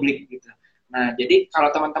akun publik gitu. Nah, jadi kalau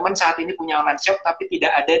teman-teman saat ini punya online shop tapi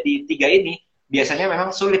tidak ada di tiga ini, biasanya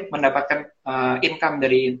memang sulit mendapatkan income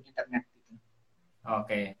dari internet.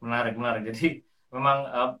 Oke, menarik, menarik. Jadi memang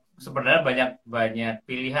sebenarnya banyak banyak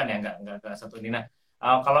pilihan ya, nggak satu ini. Nah,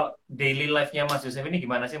 kalau daily life-nya Mas Yosef ini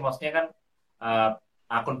gimana sih? Maksudnya kan eh,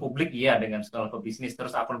 akun publik iya dengan skala pebisnis,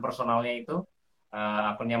 terus akun personalnya itu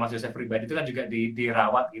akunnya Mas Yosef pribadi itu kan juga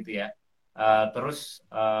dirawat gitu ya. Terus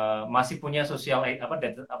masih punya sosial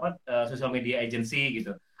media agency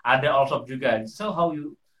gitu. Ada all shop juga. So how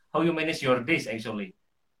you manage your days actually?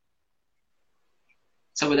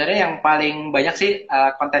 Sebenarnya yang paling banyak sih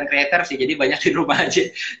content creator sih, jadi banyak di rumah aja.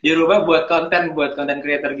 Di rumah buat content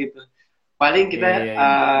creator gitu. Paling Iya, kita iya,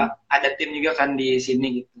 iya. ada tim juga kan di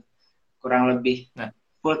sini gitu, kurang lebih. Nah,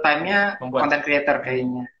 Full time-nya membuat content creator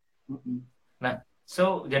kayaknya. Mm-mm. Nah,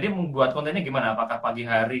 jadi membuat kontennya gimana? Apakah pagi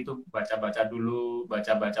hari itu baca-baca dulu,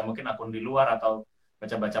 baca-baca mungkin akun di luar atau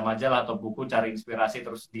baca-baca majalah atau buku cari inspirasi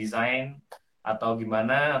terus desain atau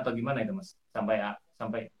gimana itu Mas? Sampai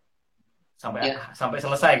sampai Ya, sampai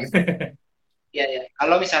selesai gitu. ya, ya.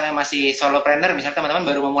 Kalau misalnya masih solopreneur, misalnya teman-teman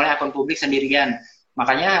baru memulai akun publik sendirian,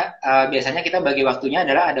 makanya biasanya kita bagi waktunya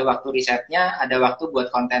adalah ada waktu risetnya, ada waktu buat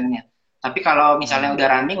kontennya. Tapi kalau misalnya Hmm. udah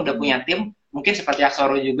running, udah punya tim, mungkin seperti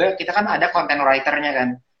Aksoro juga, kita kan ada content writer-nya kan.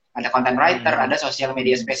 Ada content writer, Hmm. ada social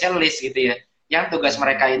media specialist gitu ya. Yang tugas Hmm.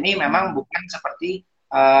 mereka ini memang bukan seperti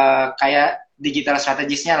kayak digital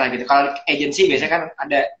strategisnya lah gitu. Kalau agency biasanya kan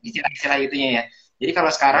ada istilah-istilah itunya ya. Jadi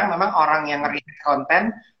kalau sekarang Ya, memang orang yang nge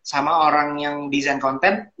konten sama orang yang desain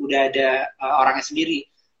konten udah ada orangnya sendiri.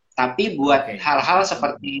 Tapi buat oke. hal-hal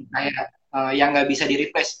seperti kayak yang nggak bisa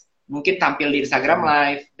di-replace, mungkin tampil di Instagram Hmm.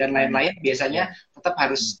 Live dan lain-lain, biasanya Ya, tetap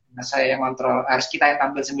harus saya yang kontrol, harus kita yang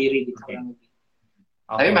tampil sendiri gitu. oke.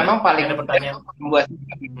 Tapi Oke. Nah, memang ini paling ada mudah pertanyaan. membuat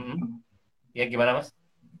Hmm. Ya gimana Mas?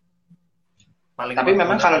 paling Tapi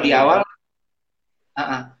memang benar kalau di paling awal,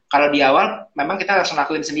 benar. kalau di awal memang kita harus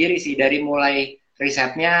ngelakuin sendiri sih, dari mulai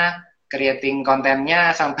risetnya, creating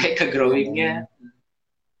kontennya, sampai ke growingnya. Hmm.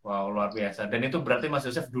 Wow, luar biasa. Dan itu berarti Mas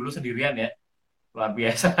Yosef dulu sendirian ya? Luar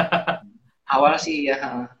biasa. Awal sih ya.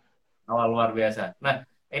 Awal luar biasa. Nah,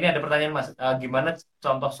 ini ada pertanyaan Mas. Gimana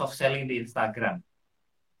contoh soft selling di Instagram? Ini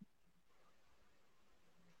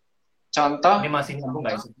Contoh masih nyambung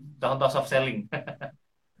nggak sih? Contoh soft selling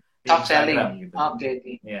di soft Instagram selling. gitu. Oke,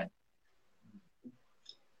 oke. Ya.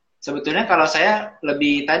 Sebetulnya kalau saya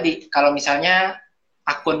lebih tadi, kalau misalnya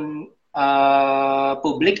akun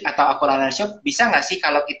publik atau akun online shop, bisa nggak sih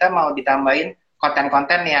kalau kita mau ditambahin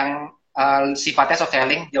konten-konten yang sifatnya soft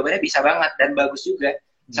selling? Jawabannya bisa banget dan bagus juga.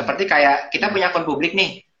 Hmm. Seperti kayak kita Hmm. punya akun publik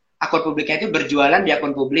nih, akun publiknya itu berjualan di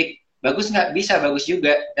akun publik. Bagus nggak? Bisa, bagus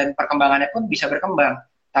juga. Dan perkembangannya pun bisa berkembang.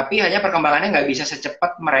 Tapi hanya perkembangannya nggak bisa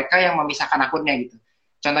secepat mereka yang memisahkan akunnya gitu.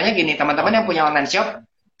 Contohnya gini, teman-teman yang Oke. punya online shop,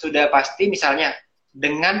 sudah pasti misalnya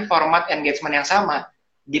dengan format engagement yang sama,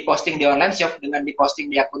 diposting di online shop dengan diposting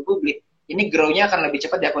di akun publik, ini grow-nya akan lebih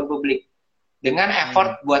cepat di akun publik dengan Hmm.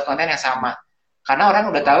 effort buat konten yang sama. Karena orang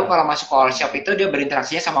udah tahu Oke. kalau masuk ke all shop itu dia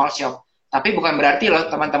berinteraksinya sama all shop. Tapi bukan berarti loh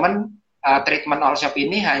teman-teman, treatment all shop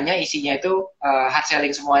ini hanya isinya itu hard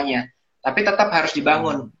selling semuanya. Tapi tetap harus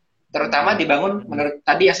dibangun. Hmm. Terutama dibangun Hmm. menurut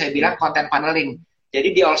tadi yang saya bilang konten funneling.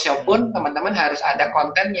 Jadi di all shop pun Hmm. teman-teman harus ada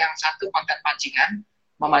konten yang satu konten pancingan,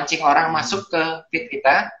 memancing orang Hmm. masuk ke feed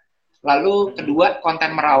kita. Lalu Hmm. kedua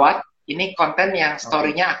konten merawat, ini konten yang Oke.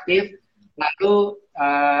 story-nya aktif. Lalu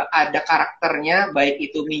ada karakternya, baik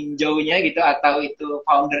itu minjaunya gitu atau itu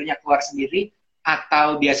foundernya keluar sendiri,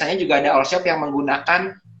 atau biasanya juga ada all shop yang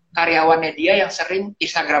menggunakan karyawannya dia yang sering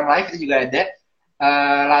Instagram live, itu juga ada.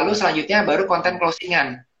 Lalu selanjutnya baru konten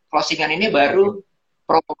closingan. Closingan ini Oke. baru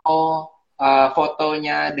promo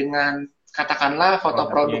fotonya dengan katakanlah foto Produknya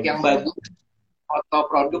produk yang gitu ya. bagus, foto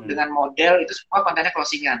produk Hmm. dengan model, itu semua kontennya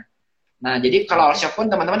closingan. Nah, jadi kalau all Oke. shop pun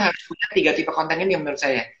teman-teman harus punya tiga tipe konten ini menurut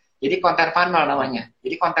saya. Jadi konten funnel Oke. namanya.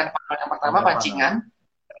 Jadi konten funnel yang pertama Konten funnel. pancingan,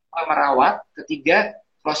 kedua merawat, ketiga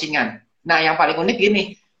closingan. Nah, yang paling unik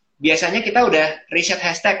gini, biasanya kita udah riset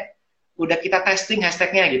hashtag, udah kita testing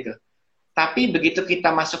hashtagnya gitu. Tapi begitu kita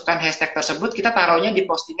masukkan hashtag tersebut, kita taruhnya di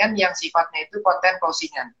postingan yang sifatnya itu konten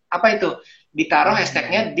closingan. Apa itu? Ditaruh Hmm.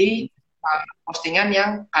 hashtagnya di postingan yang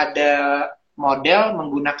ada model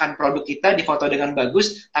menggunakan produk kita di foto dengan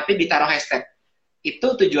bagus, tapi ditaruh hashtag.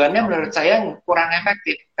 Itu tujuannya menurut Oke. saya kurang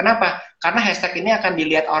efektif. Kenapa? Karena hashtag ini akan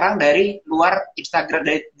dilihat orang dari luar Instagram,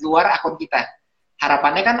 dari luar akun kita.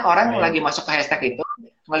 Harapannya kan orang Baik. lagi masuk ke hashtag itu,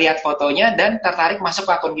 melihat fotonya dan tertarik masuk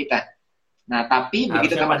ke akun kita. Nah, tapi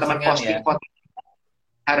begitu Harusnya teman-teman pancingan ya. posting foto,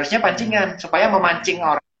 harusnya Hmm. pancingan supaya memancing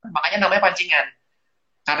orang. Makanya namanya pancingan.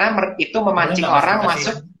 Karena itu Boleh memancing nggak Mas orang kasih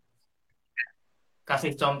masuk.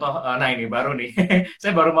 kasih contoh? Nah ini baru nih.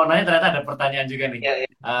 Saya baru mau nanya ternyata ada pertanyaan juga nih. Ya, ya,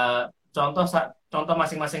 Eh, contoh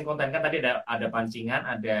masing-masing konten kan tadi ada pancingan,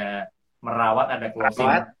 ada merawat, ada closing.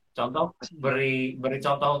 perawat. Contoh beri beri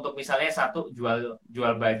contoh untuk misalnya satu jual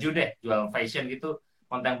jual baju deh, jual fashion gitu.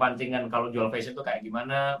 Konten pancingan kalau jual fashion itu kayak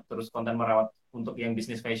gimana? Terus konten merawat untuk yang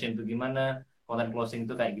bisnis fashion itu gimana? Konten closing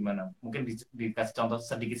itu kayak gimana? Mungkin dikasih contoh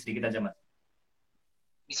sedikit-sedikit aja Mas.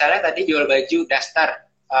 Misalnya tadi jual baju daster,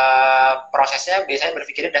 prosesnya biasanya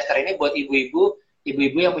berpikirnya daster ini buat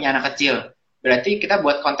ibu-ibu yang punya anak kecil. Berarti kita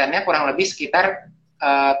buat kontennya kurang lebih sekitar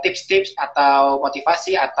tips-tips atau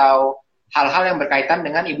motivasi atau hal-hal yang berkaitan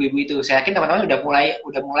dengan ibu-ibu itu. Saya yakin teman-teman udah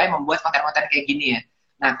mulai membuat konten-konten kayak gini ya.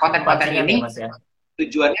 Nah, konten-konten Pancingan ya ini Mas ya.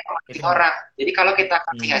 tujuannya Itu memancing orang. Jadi kalau kita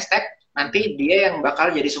kasih hmm. hashtag, nanti dia yang bakal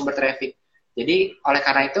jadi sumber traffic. Jadi oleh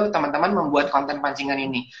karena itu teman-teman membuat konten pancingan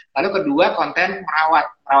ini. Lalu kedua konten merawat.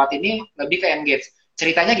 Merawat ini lebih ke engage.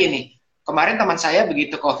 Ceritanya gini, kemarin teman saya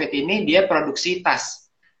begitu COVID ini dia produksi tas.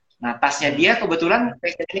 Nah tasnya Hmm. dia kebetulan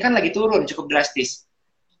fashion ini kan lagi turun cukup drastis.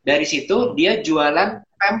 Dari situ Hmm. dia jualan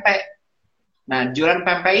pempek. Nah jualan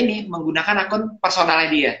pempek ini menggunakan akun personalnya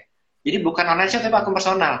dia. Jadi bukan online shop tapi akun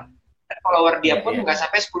personal. Dan follower Iya, dia pun iya. nggak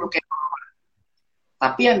sampai 10K.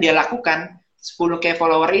 Tapi yang dia lakukan 10K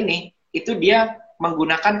follower ini itu dia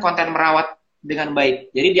menggunakan konten merawat dengan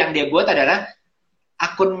baik. Jadi yang dia buat adalah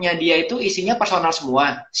akunnya dia itu isinya personal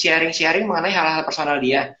semua, sharing-sharing mengenai hal-hal personal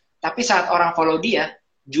dia. Tapi saat orang follow dia,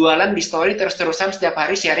 jualan di story terus-terusan setiap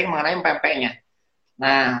hari sharing mengenai pempeknya.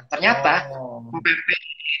 Nah, ternyata Oh, pempek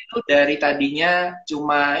itu dari tadinya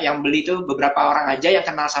cuma yang beli tuh beberapa orang aja yang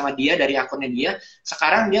kenal sama dia dari akunnya dia.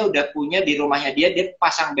 Sekarang dia udah punya di rumahnya dia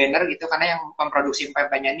pasang banner gitu karena yang memproduksi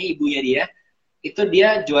pempeknya ini ibunya dia. Itu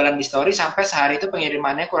dia jualan di story sampai sehari itu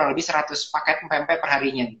pengirimannya kurang lebih 100 paket pempek per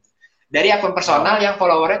harinya gitu. Dari akun personal wow. yang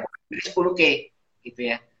followernya kurang lebih 10K gitu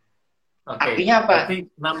ya. Oke. Artinya apa? Berarti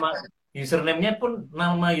nama. username-nya pun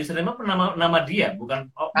nama nama dia,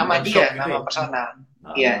 bukan Nama bukan dia, shop gitu nama ya. personal.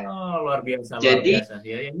 Iya. Oh, luar biasa, luar Jadi biasa.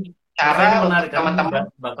 Ya, ini menurut saya ini cara untuk menarik karena ini teman-teman,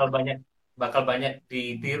 bakal banyak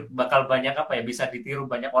ditiru, bakal banyak apa ya, bisa ditiru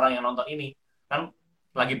banyak orang yang nonton ini. Kan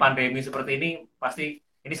lagi pandemi seperti ini pasti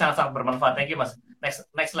ini sangat-sangat bermanfaat. Thank you, Mas. Next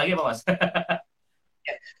next lagi apa, Mas?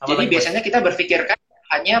 Apa jadi lagi, Mas? biasanya kita berpikirkan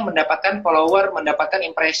hanya mendapatkan follower, mendapatkan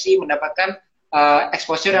impresi, mendapatkan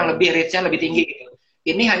exposure yang Hmm. lebih, reach-nya lebih tinggi gitu.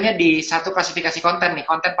 Ini hanya di satu klasifikasi konten nih,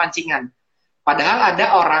 konten pancingan. Padahal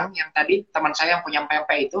ada orang yang tadi teman saya yang punya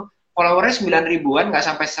pempek itu followernya 9 ribuan, nggak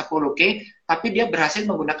sampai 10K, tapi dia berhasil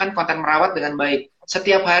menggunakan konten merawat dengan baik.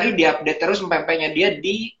 Setiap hari dia update terus pempeknya dia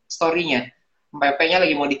di story-nya. Pempeknya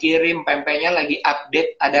lagi mau dikirim, pempeknya lagi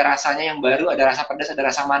update, ada rasanya yang baru, ada rasa pedas, ada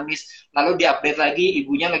rasa manis. Lalu di-update lagi,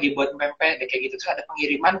 ibunya lagi buat pempek, kayak gitu. Terus ada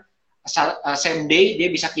pengiriman same day, dia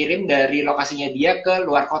bisa kirim dari lokasinya dia ke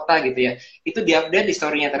luar kota gitu ya. Itu di-update di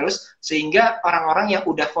story-nya terus, sehingga orang-orang yang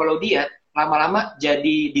udah follow dia, lama-lama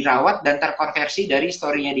jadi dirawat dan terkonversi dari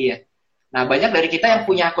story-nya dia. Nah, banyak dari kita yang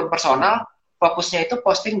Oke. punya akun personal, fokusnya itu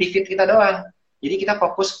posting di feed kita doang. Jadi kita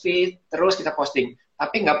fokus feed, terus kita posting.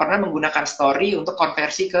 Tapi nggak pernah menggunakan story untuk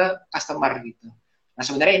konversi ke customer gitu. Nah,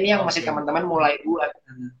 sebenarnya ini yang masih Oke. teman-teman mulai buat.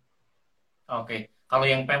 Oke. Kalau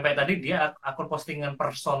yang pempek tadi dia akun postingan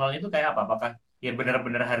personalnya itu kayak apa? Apakah ya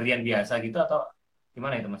benar-benar harian biasa gitu atau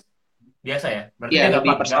gimana itu, Mas? Biasa ya? Berarti Iya, dia lebih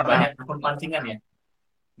nggak personal. banyak akun pancingan ya?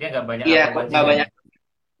 Dia nggak banyak Iya, akun kok nggak pancingan ya? banyak.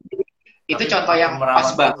 Itu Tapi contoh akun yang pas merawat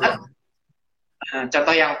gitu banget. ya? Nah,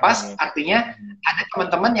 contoh yang pas Oke. artinya ada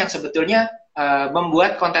teman-teman yang sebetulnya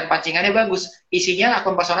membuat konten pancingannya bagus. Isinya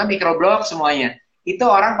akun personal microblog semuanya. Itu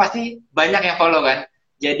orang pasti banyak yang follow kan.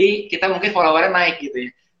 Jadi kita mungkin followernya naik gitu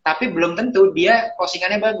ya. Tapi belum tentu dia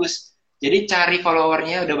postingannya bagus. Jadi cari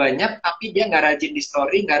followernya udah banyak, tapi dia nggak rajin di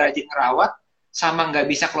story, nggak rajin ngerawat, sama nggak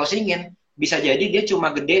bisa closingin. Bisa jadi dia cuma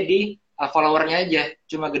gede di followernya aja,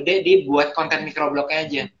 cuma gede di buat konten microblognya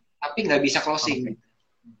aja, tapi nggak bisa closing.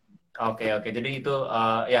 Oke. Oke, oke. Jadi itu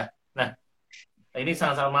ya. Nah, ini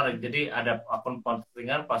sangat-sangat menarik. Jadi ada akun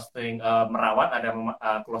postingan, posting merawat, ada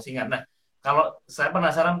closingan. Nah, kalau saya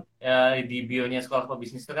penasaran di bio-nya Sekolah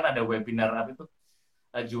Pebisnis itu kan ada webinar apa itu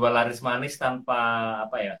jual laris manis tanpa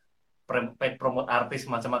apa ya paid promote artis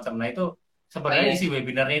macam-macam. Nah itu Oh sebenarnya iya, isi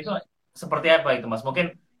webinarnya itu seperti apa itu Mas?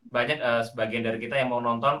 Mungkin banyak sebagian dari kita yang mau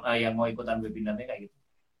nonton, yang mau ikutan webinarnya kayak gitu.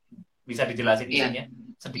 Bisa dijelasin iya, isinya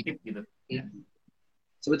sedikit gitu. iya.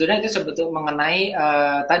 Sebetulnya itu mengenai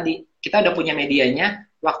tadi kita udah punya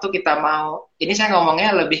medianya. Waktu kita mau, ini saya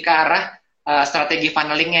ngomongnya lebih ke arah strategi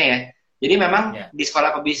funnelingnya ya. Jadi memang Ya, di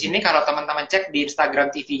sekolah pebisnis ini kalau teman-teman cek di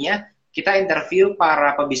Instagram TV-nya, kita interview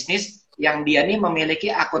para pebisnis yang dia nih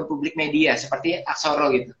memiliki akun publik media seperti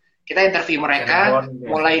Aksoro gitu. Kita interview mereka Cirebon gitu ya.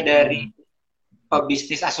 mulai Hmm. dari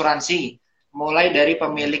pebisnis asuransi, mulai dari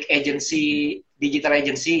pemilik agensi digital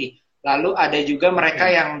agency, lalu ada juga mereka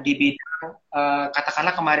Oke. yang di bidang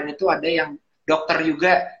katakanlah kemarin itu ada yang dokter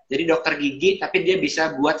juga, jadi dokter gigi, tapi dia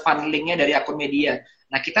bisa buat funnelingnya dari akun media.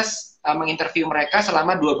 Nah kita menginterview mereka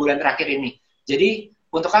selama 2 bulan terakhir ini. Jadi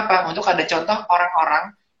untuk apa? Untuk ada contoh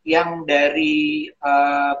orang-orang yang dari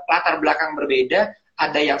latar belakang berbeda,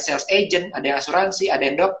 ada yang sales agent, ada yang asuransi, ada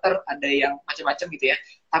yang dokter, ada yang macam-macam gitu ya,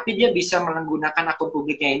 tapi dia bisa menggunakan akun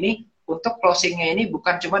publiknya ini untuk closingnya ini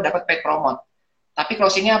bukan cuma dapat paid promote, tapi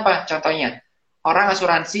closingnya apa? Contohnya, orang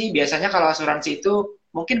asuransi biasanya kalau asuransi itu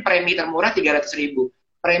mungkin premi termurah 300 ribu,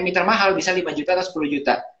 premi termahal bisa 5 juta atau 10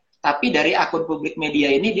 juta. Tapi dari akun publik media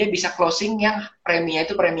ini dia bisa closing yang preminya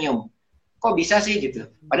itu premium. Kok bisa sih gitu?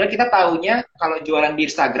 Padahal kita tahunya kalau jualan di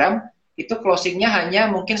Instagram itu closingnya hanya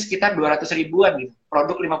mungkin sekitar 200 ribuan gitu.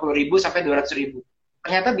 Produk 50 ribu sampai 200 ribu.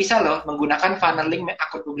 Ternyata bisa loh menggunakan funneling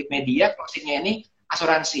akun publik media, closingnya ini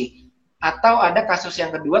asuransi. Atau ada kasus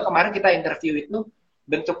yang kedua, kemarin kita interview itu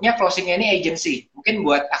bentuknya closingnya ini agency. Mungkin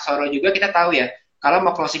buat Aksoro juga kita tahu ya, kalau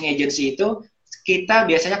mau closing agency itu kita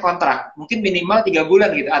biasanya kontrak, mungkin minimal 3 bulan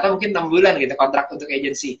gitu, atau mungkin 6 bulan gitu kontrak untuk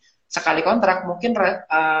agency. Sekali kontrak mungkin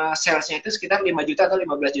salesnya itu sekitar 5 juta atau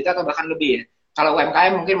 15 juta atau bahkan lebih ya. Kalau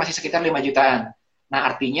UMKM mungkin masih sekitar 5 jutaan. Nah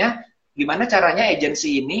artinya gimana caranya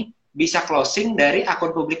agency ini bisa closing dari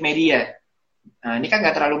akun publik media. Nah, ini kan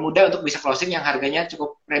nggak terlalu mudah untuk bisa closing yang harganya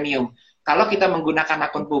cukup premium. Kalau kita menggunakan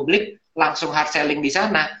akun publik, langsung hard selling di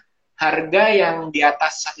sana, harga yang di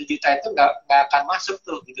atas 1 juta itu nggak akan masuk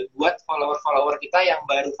tuh gitu buat follower-follower kita yang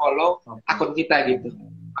baru follow Oke. akun kita gitu.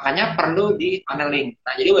 Makanya perlu di funneling.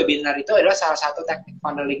 Nah, jadi webinar itu adalah salah satu teknik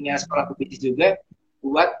funnelingnya sekolah pebisnis juga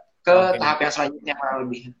buat ke Oke. tahap yang selanjutnya kurang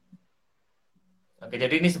lebih. Oke.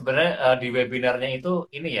 Jadi ini sebenarnya di webinarnya itu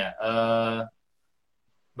ini ya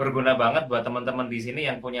berguna banget buat teman-teman di sini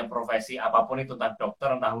yang punya profesi apapun itu, entah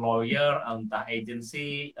dokter, entah lawyer, entah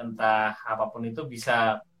agency, entah apapun itu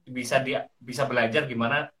bisa bisa bisa belajar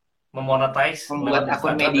gimana memonetize Membuat lewat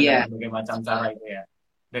akun Instagram dengan media. berbagai macam cara itu ya.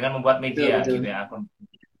 Dengan membuat Betul, media gitu betul. ya, akun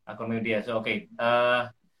akun media. So oke.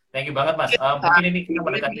 Thank you banget Mas. Mungkin, Mungkin ini kita ini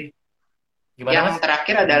mendekati gimana yang Mas?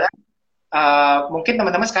 terakhir adalah mungkin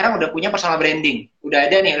teman-teman sekarang udah punya personal branding, udah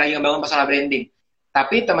ada nih lagi ngebangun personal branding.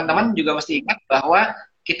 Tapi teman-teman Hmm. juga mesti ingat bahwa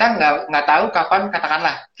kita nggak tahu kapan,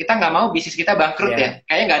 katakanlah kita nggak mau bisnis kita bangkrut ya, Iya.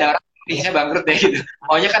 kayaknya nggak ada orang bisnisnya bangkrut ya gitu.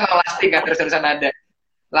 Maunya kan long lasting kan terus-terusan ada.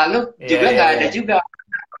 Lalu Iya, juga iya, nggak iya. ada juga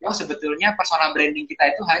kalau sebetulnya personal branding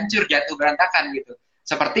kita itu hancur, jatuh berantakan gitu.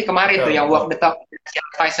 Seperti kemarin tuh Betul, yang betul. walk the talk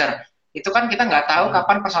advisor, itu kan kita nggak tahu Hmm.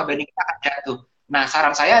 kapan personal branding kita akan jatuh. Nah,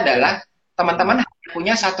 saran saya Iya. adalah teman-teman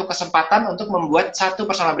punya satu kesempatan untuk membuat satu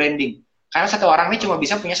personal branding. Karena satu orang ini cuma Oke.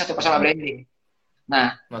 bisa punya satu personal branding.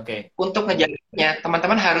 Nah, Oke. untuk ngejadinya,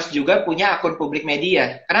 teman-teman harus juga punya akun publik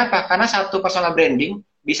media. Kenapa? Karena satu personal branding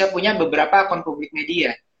bisa punya beberapa akun publik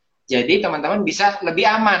media. Jadi teman-teman bisa lebih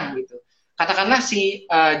aman gitu. Katakanlah si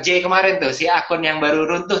J kemarin tuh, si akun yang baru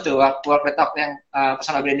runtuh tuh, World Talk yang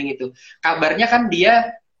personal branding itu. Kabarnya kan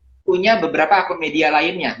dia punya beberapa akun media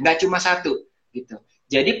lainnya, nggak cuma satu gitu.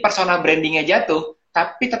 Jadi personal brandingnya jatuh,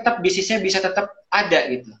 tapi tetap bisnisnya bisa tetap ada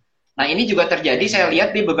gitu. Nah ini juga terjadi, saya Hmm. lihat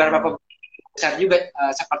di beberapa besar juga,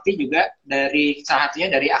 seperti juga dari salah satunya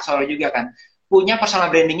dari Aksoro juga kan. Punya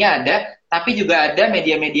personal brandingnya ada, tapi juga ada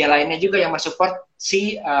media-media lainnya juga yang mensupport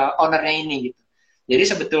si ownernya ini gitu. Jadi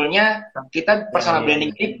sebetulnya kita Ya, personal ya,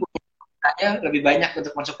 branding ya. ini punya lebih banyak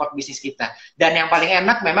untuk mensupport bisnis kita. Dan yang paling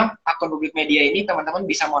enak memang akun publik media ini teman-teman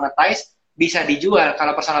bisa monetize, bisa dijual.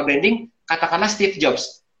 Kalau personal branding, katakanlah Steve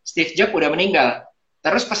Jobs. Steve Jobs udah meninggal.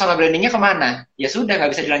 Terus personal brandingnya kemana? Ya sudah,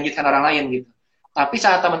 nggak bisa dilanjutkan orang lain gitu. Tapi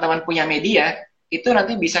saat teman-teman punya media, itu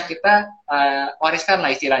nanti bisa kita wariskan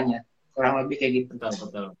lah istilahnya. Kurang lebih kayak gitu. Betul,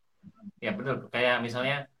 betul. Ya betul. Kayak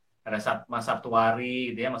misalnya ada Mas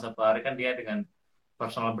Sabtuari gitu ya. Mas Sabtuari kan dia dengan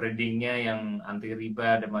personal brandingnya yang anti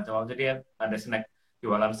riba dan macam-macam. Jadi dia ada snack,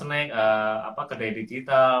 jualan snack, apa kedai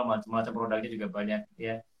digital, macam-macam produknya juga banyak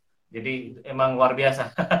ya. Jadi emang luar biasa.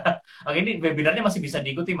 Oke, ini webinarnya masih bisa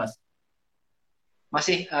diikuti, Mas.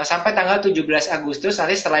 Masih sampai tanggal 17 Agustus,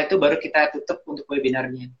 nanti setelah itu baru kita tutup untuk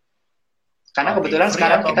webinarnya. Karena Oke, kebetulan free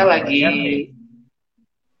sekarang atau kita lagi bayar nih?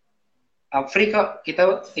 free kok. Kita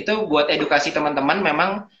itu buat edukasi teman-teman,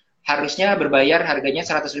 memang harusnya berbayar, harganya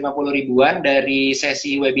 150 ribuan dari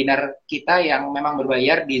sesi webinar kita yang memang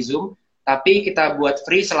berbayar di Zoom, tapi kita buat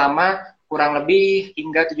free selama kurang lebih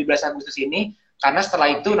hingga 17 Agustus ini, karena setelah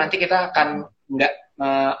itu Oke. nanti kita akan nggak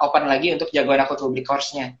open lagi untuk jagoan akun public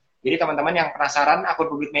course-nya. Jadi teman-teman yang penasaran akun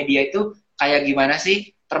publik media itu kayak gimana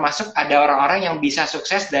sih, termasuk ada orang-orang yang bisa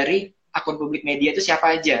sukses dari akun publik media itu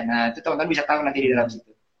siapa aja. Nah, itu teman-teman bisa tahu nanti di dalam Hmm.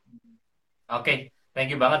 situ. Oke,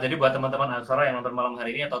 thank you banget. Jadi buat teman-teman Aksara yang nonton malam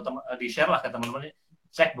hari ini atau di-share lah ke teman-teman,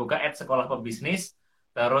 cek buka sekolah pebisnis,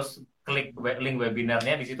 terus klik link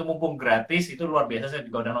webinarnya di situ mumpung gratis itu luar biasa. Saya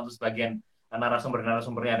juga udah nonton sebagian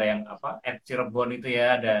narasumbernya ada yang apa Cirebon itu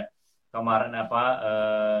ya, ada kemarin apa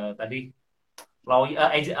tadi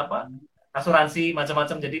apa asuransi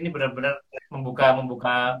macam-macam. Jadi ini benar-benar membuka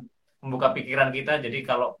membuka membuka pikiran kita. Jadi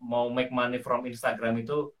kalau mau make money from Instagram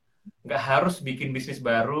itu nggak harus bikin bisnis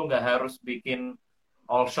baru, nggak harus bikin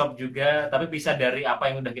all shop juga, tapi bisa dari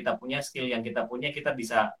apa yang udah kita punya, skill yang kita punya, kita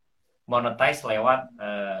bisa monetize lewat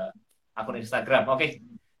akun Instagram. Oke,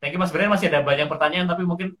 thank you Mas. Sebenarnya masih ada banyak pertanyaan, tapi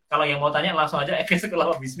mungkin kalau yang mau tanya langsung aja ke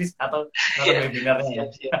sekolah bisnis atau nonton Iya, webinarnya ya. siap,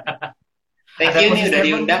 siap. Thank Ada you nih closing udah statement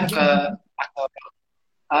diundang mungkin? ke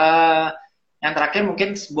uh, yang terakhir mungkin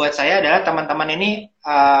buat saya adalah teman-teman ini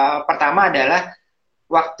pertama adalah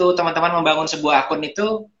waktu teman-teman membangun sebuah akun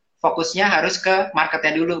itu fokusnya harus ke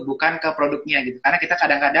marketnya dulu, bukan ke produknya gitu. Karena kita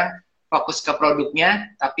kadang-kadang fokus ke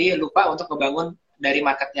produknya tapi lupa untuk membangun dari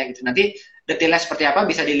marketnya gitu. Nanti detailnya seperti apa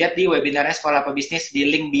bisa dilihat di webinarnya Sekolah Pebisnis di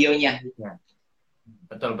link bio-nya. Ya,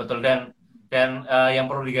 betul betul dan yang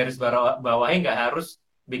perlu digaris bawahi nggak harus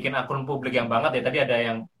bikin akun publik yang banget ya. Tadi ada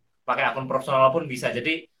yang pakai akun personal pun bisa.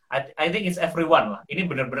 Jadi I think it's everyone lah. Ini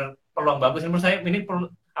benar-benar peluang bagus. Menurut saya ini perlu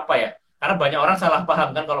apa ya? Karena banyak orang salah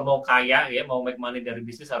paham kan kalau mau kaya ya, mau make money dari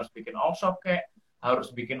bisnis harus bikin all shop kayak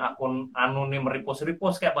harus bikin akun anonim repost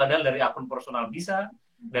kayak padahal dari akun personal bisa,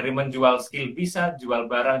 dari menjual skill bisa, jual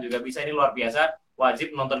barang juga bisa. Ini luar biasa.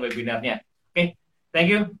 Wajib nonton webinarnya. Oke, okay,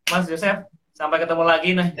 thank you Mas Joseph. Sampai ketemu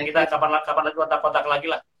lagi. Nah, Thank kita you. kapan lagi kontak-kontak lagi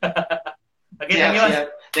lah. Oke, okay, thank Siap, you Mas. siap.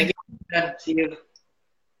 Thank you dan see you.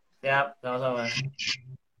 Siap, sama-sama.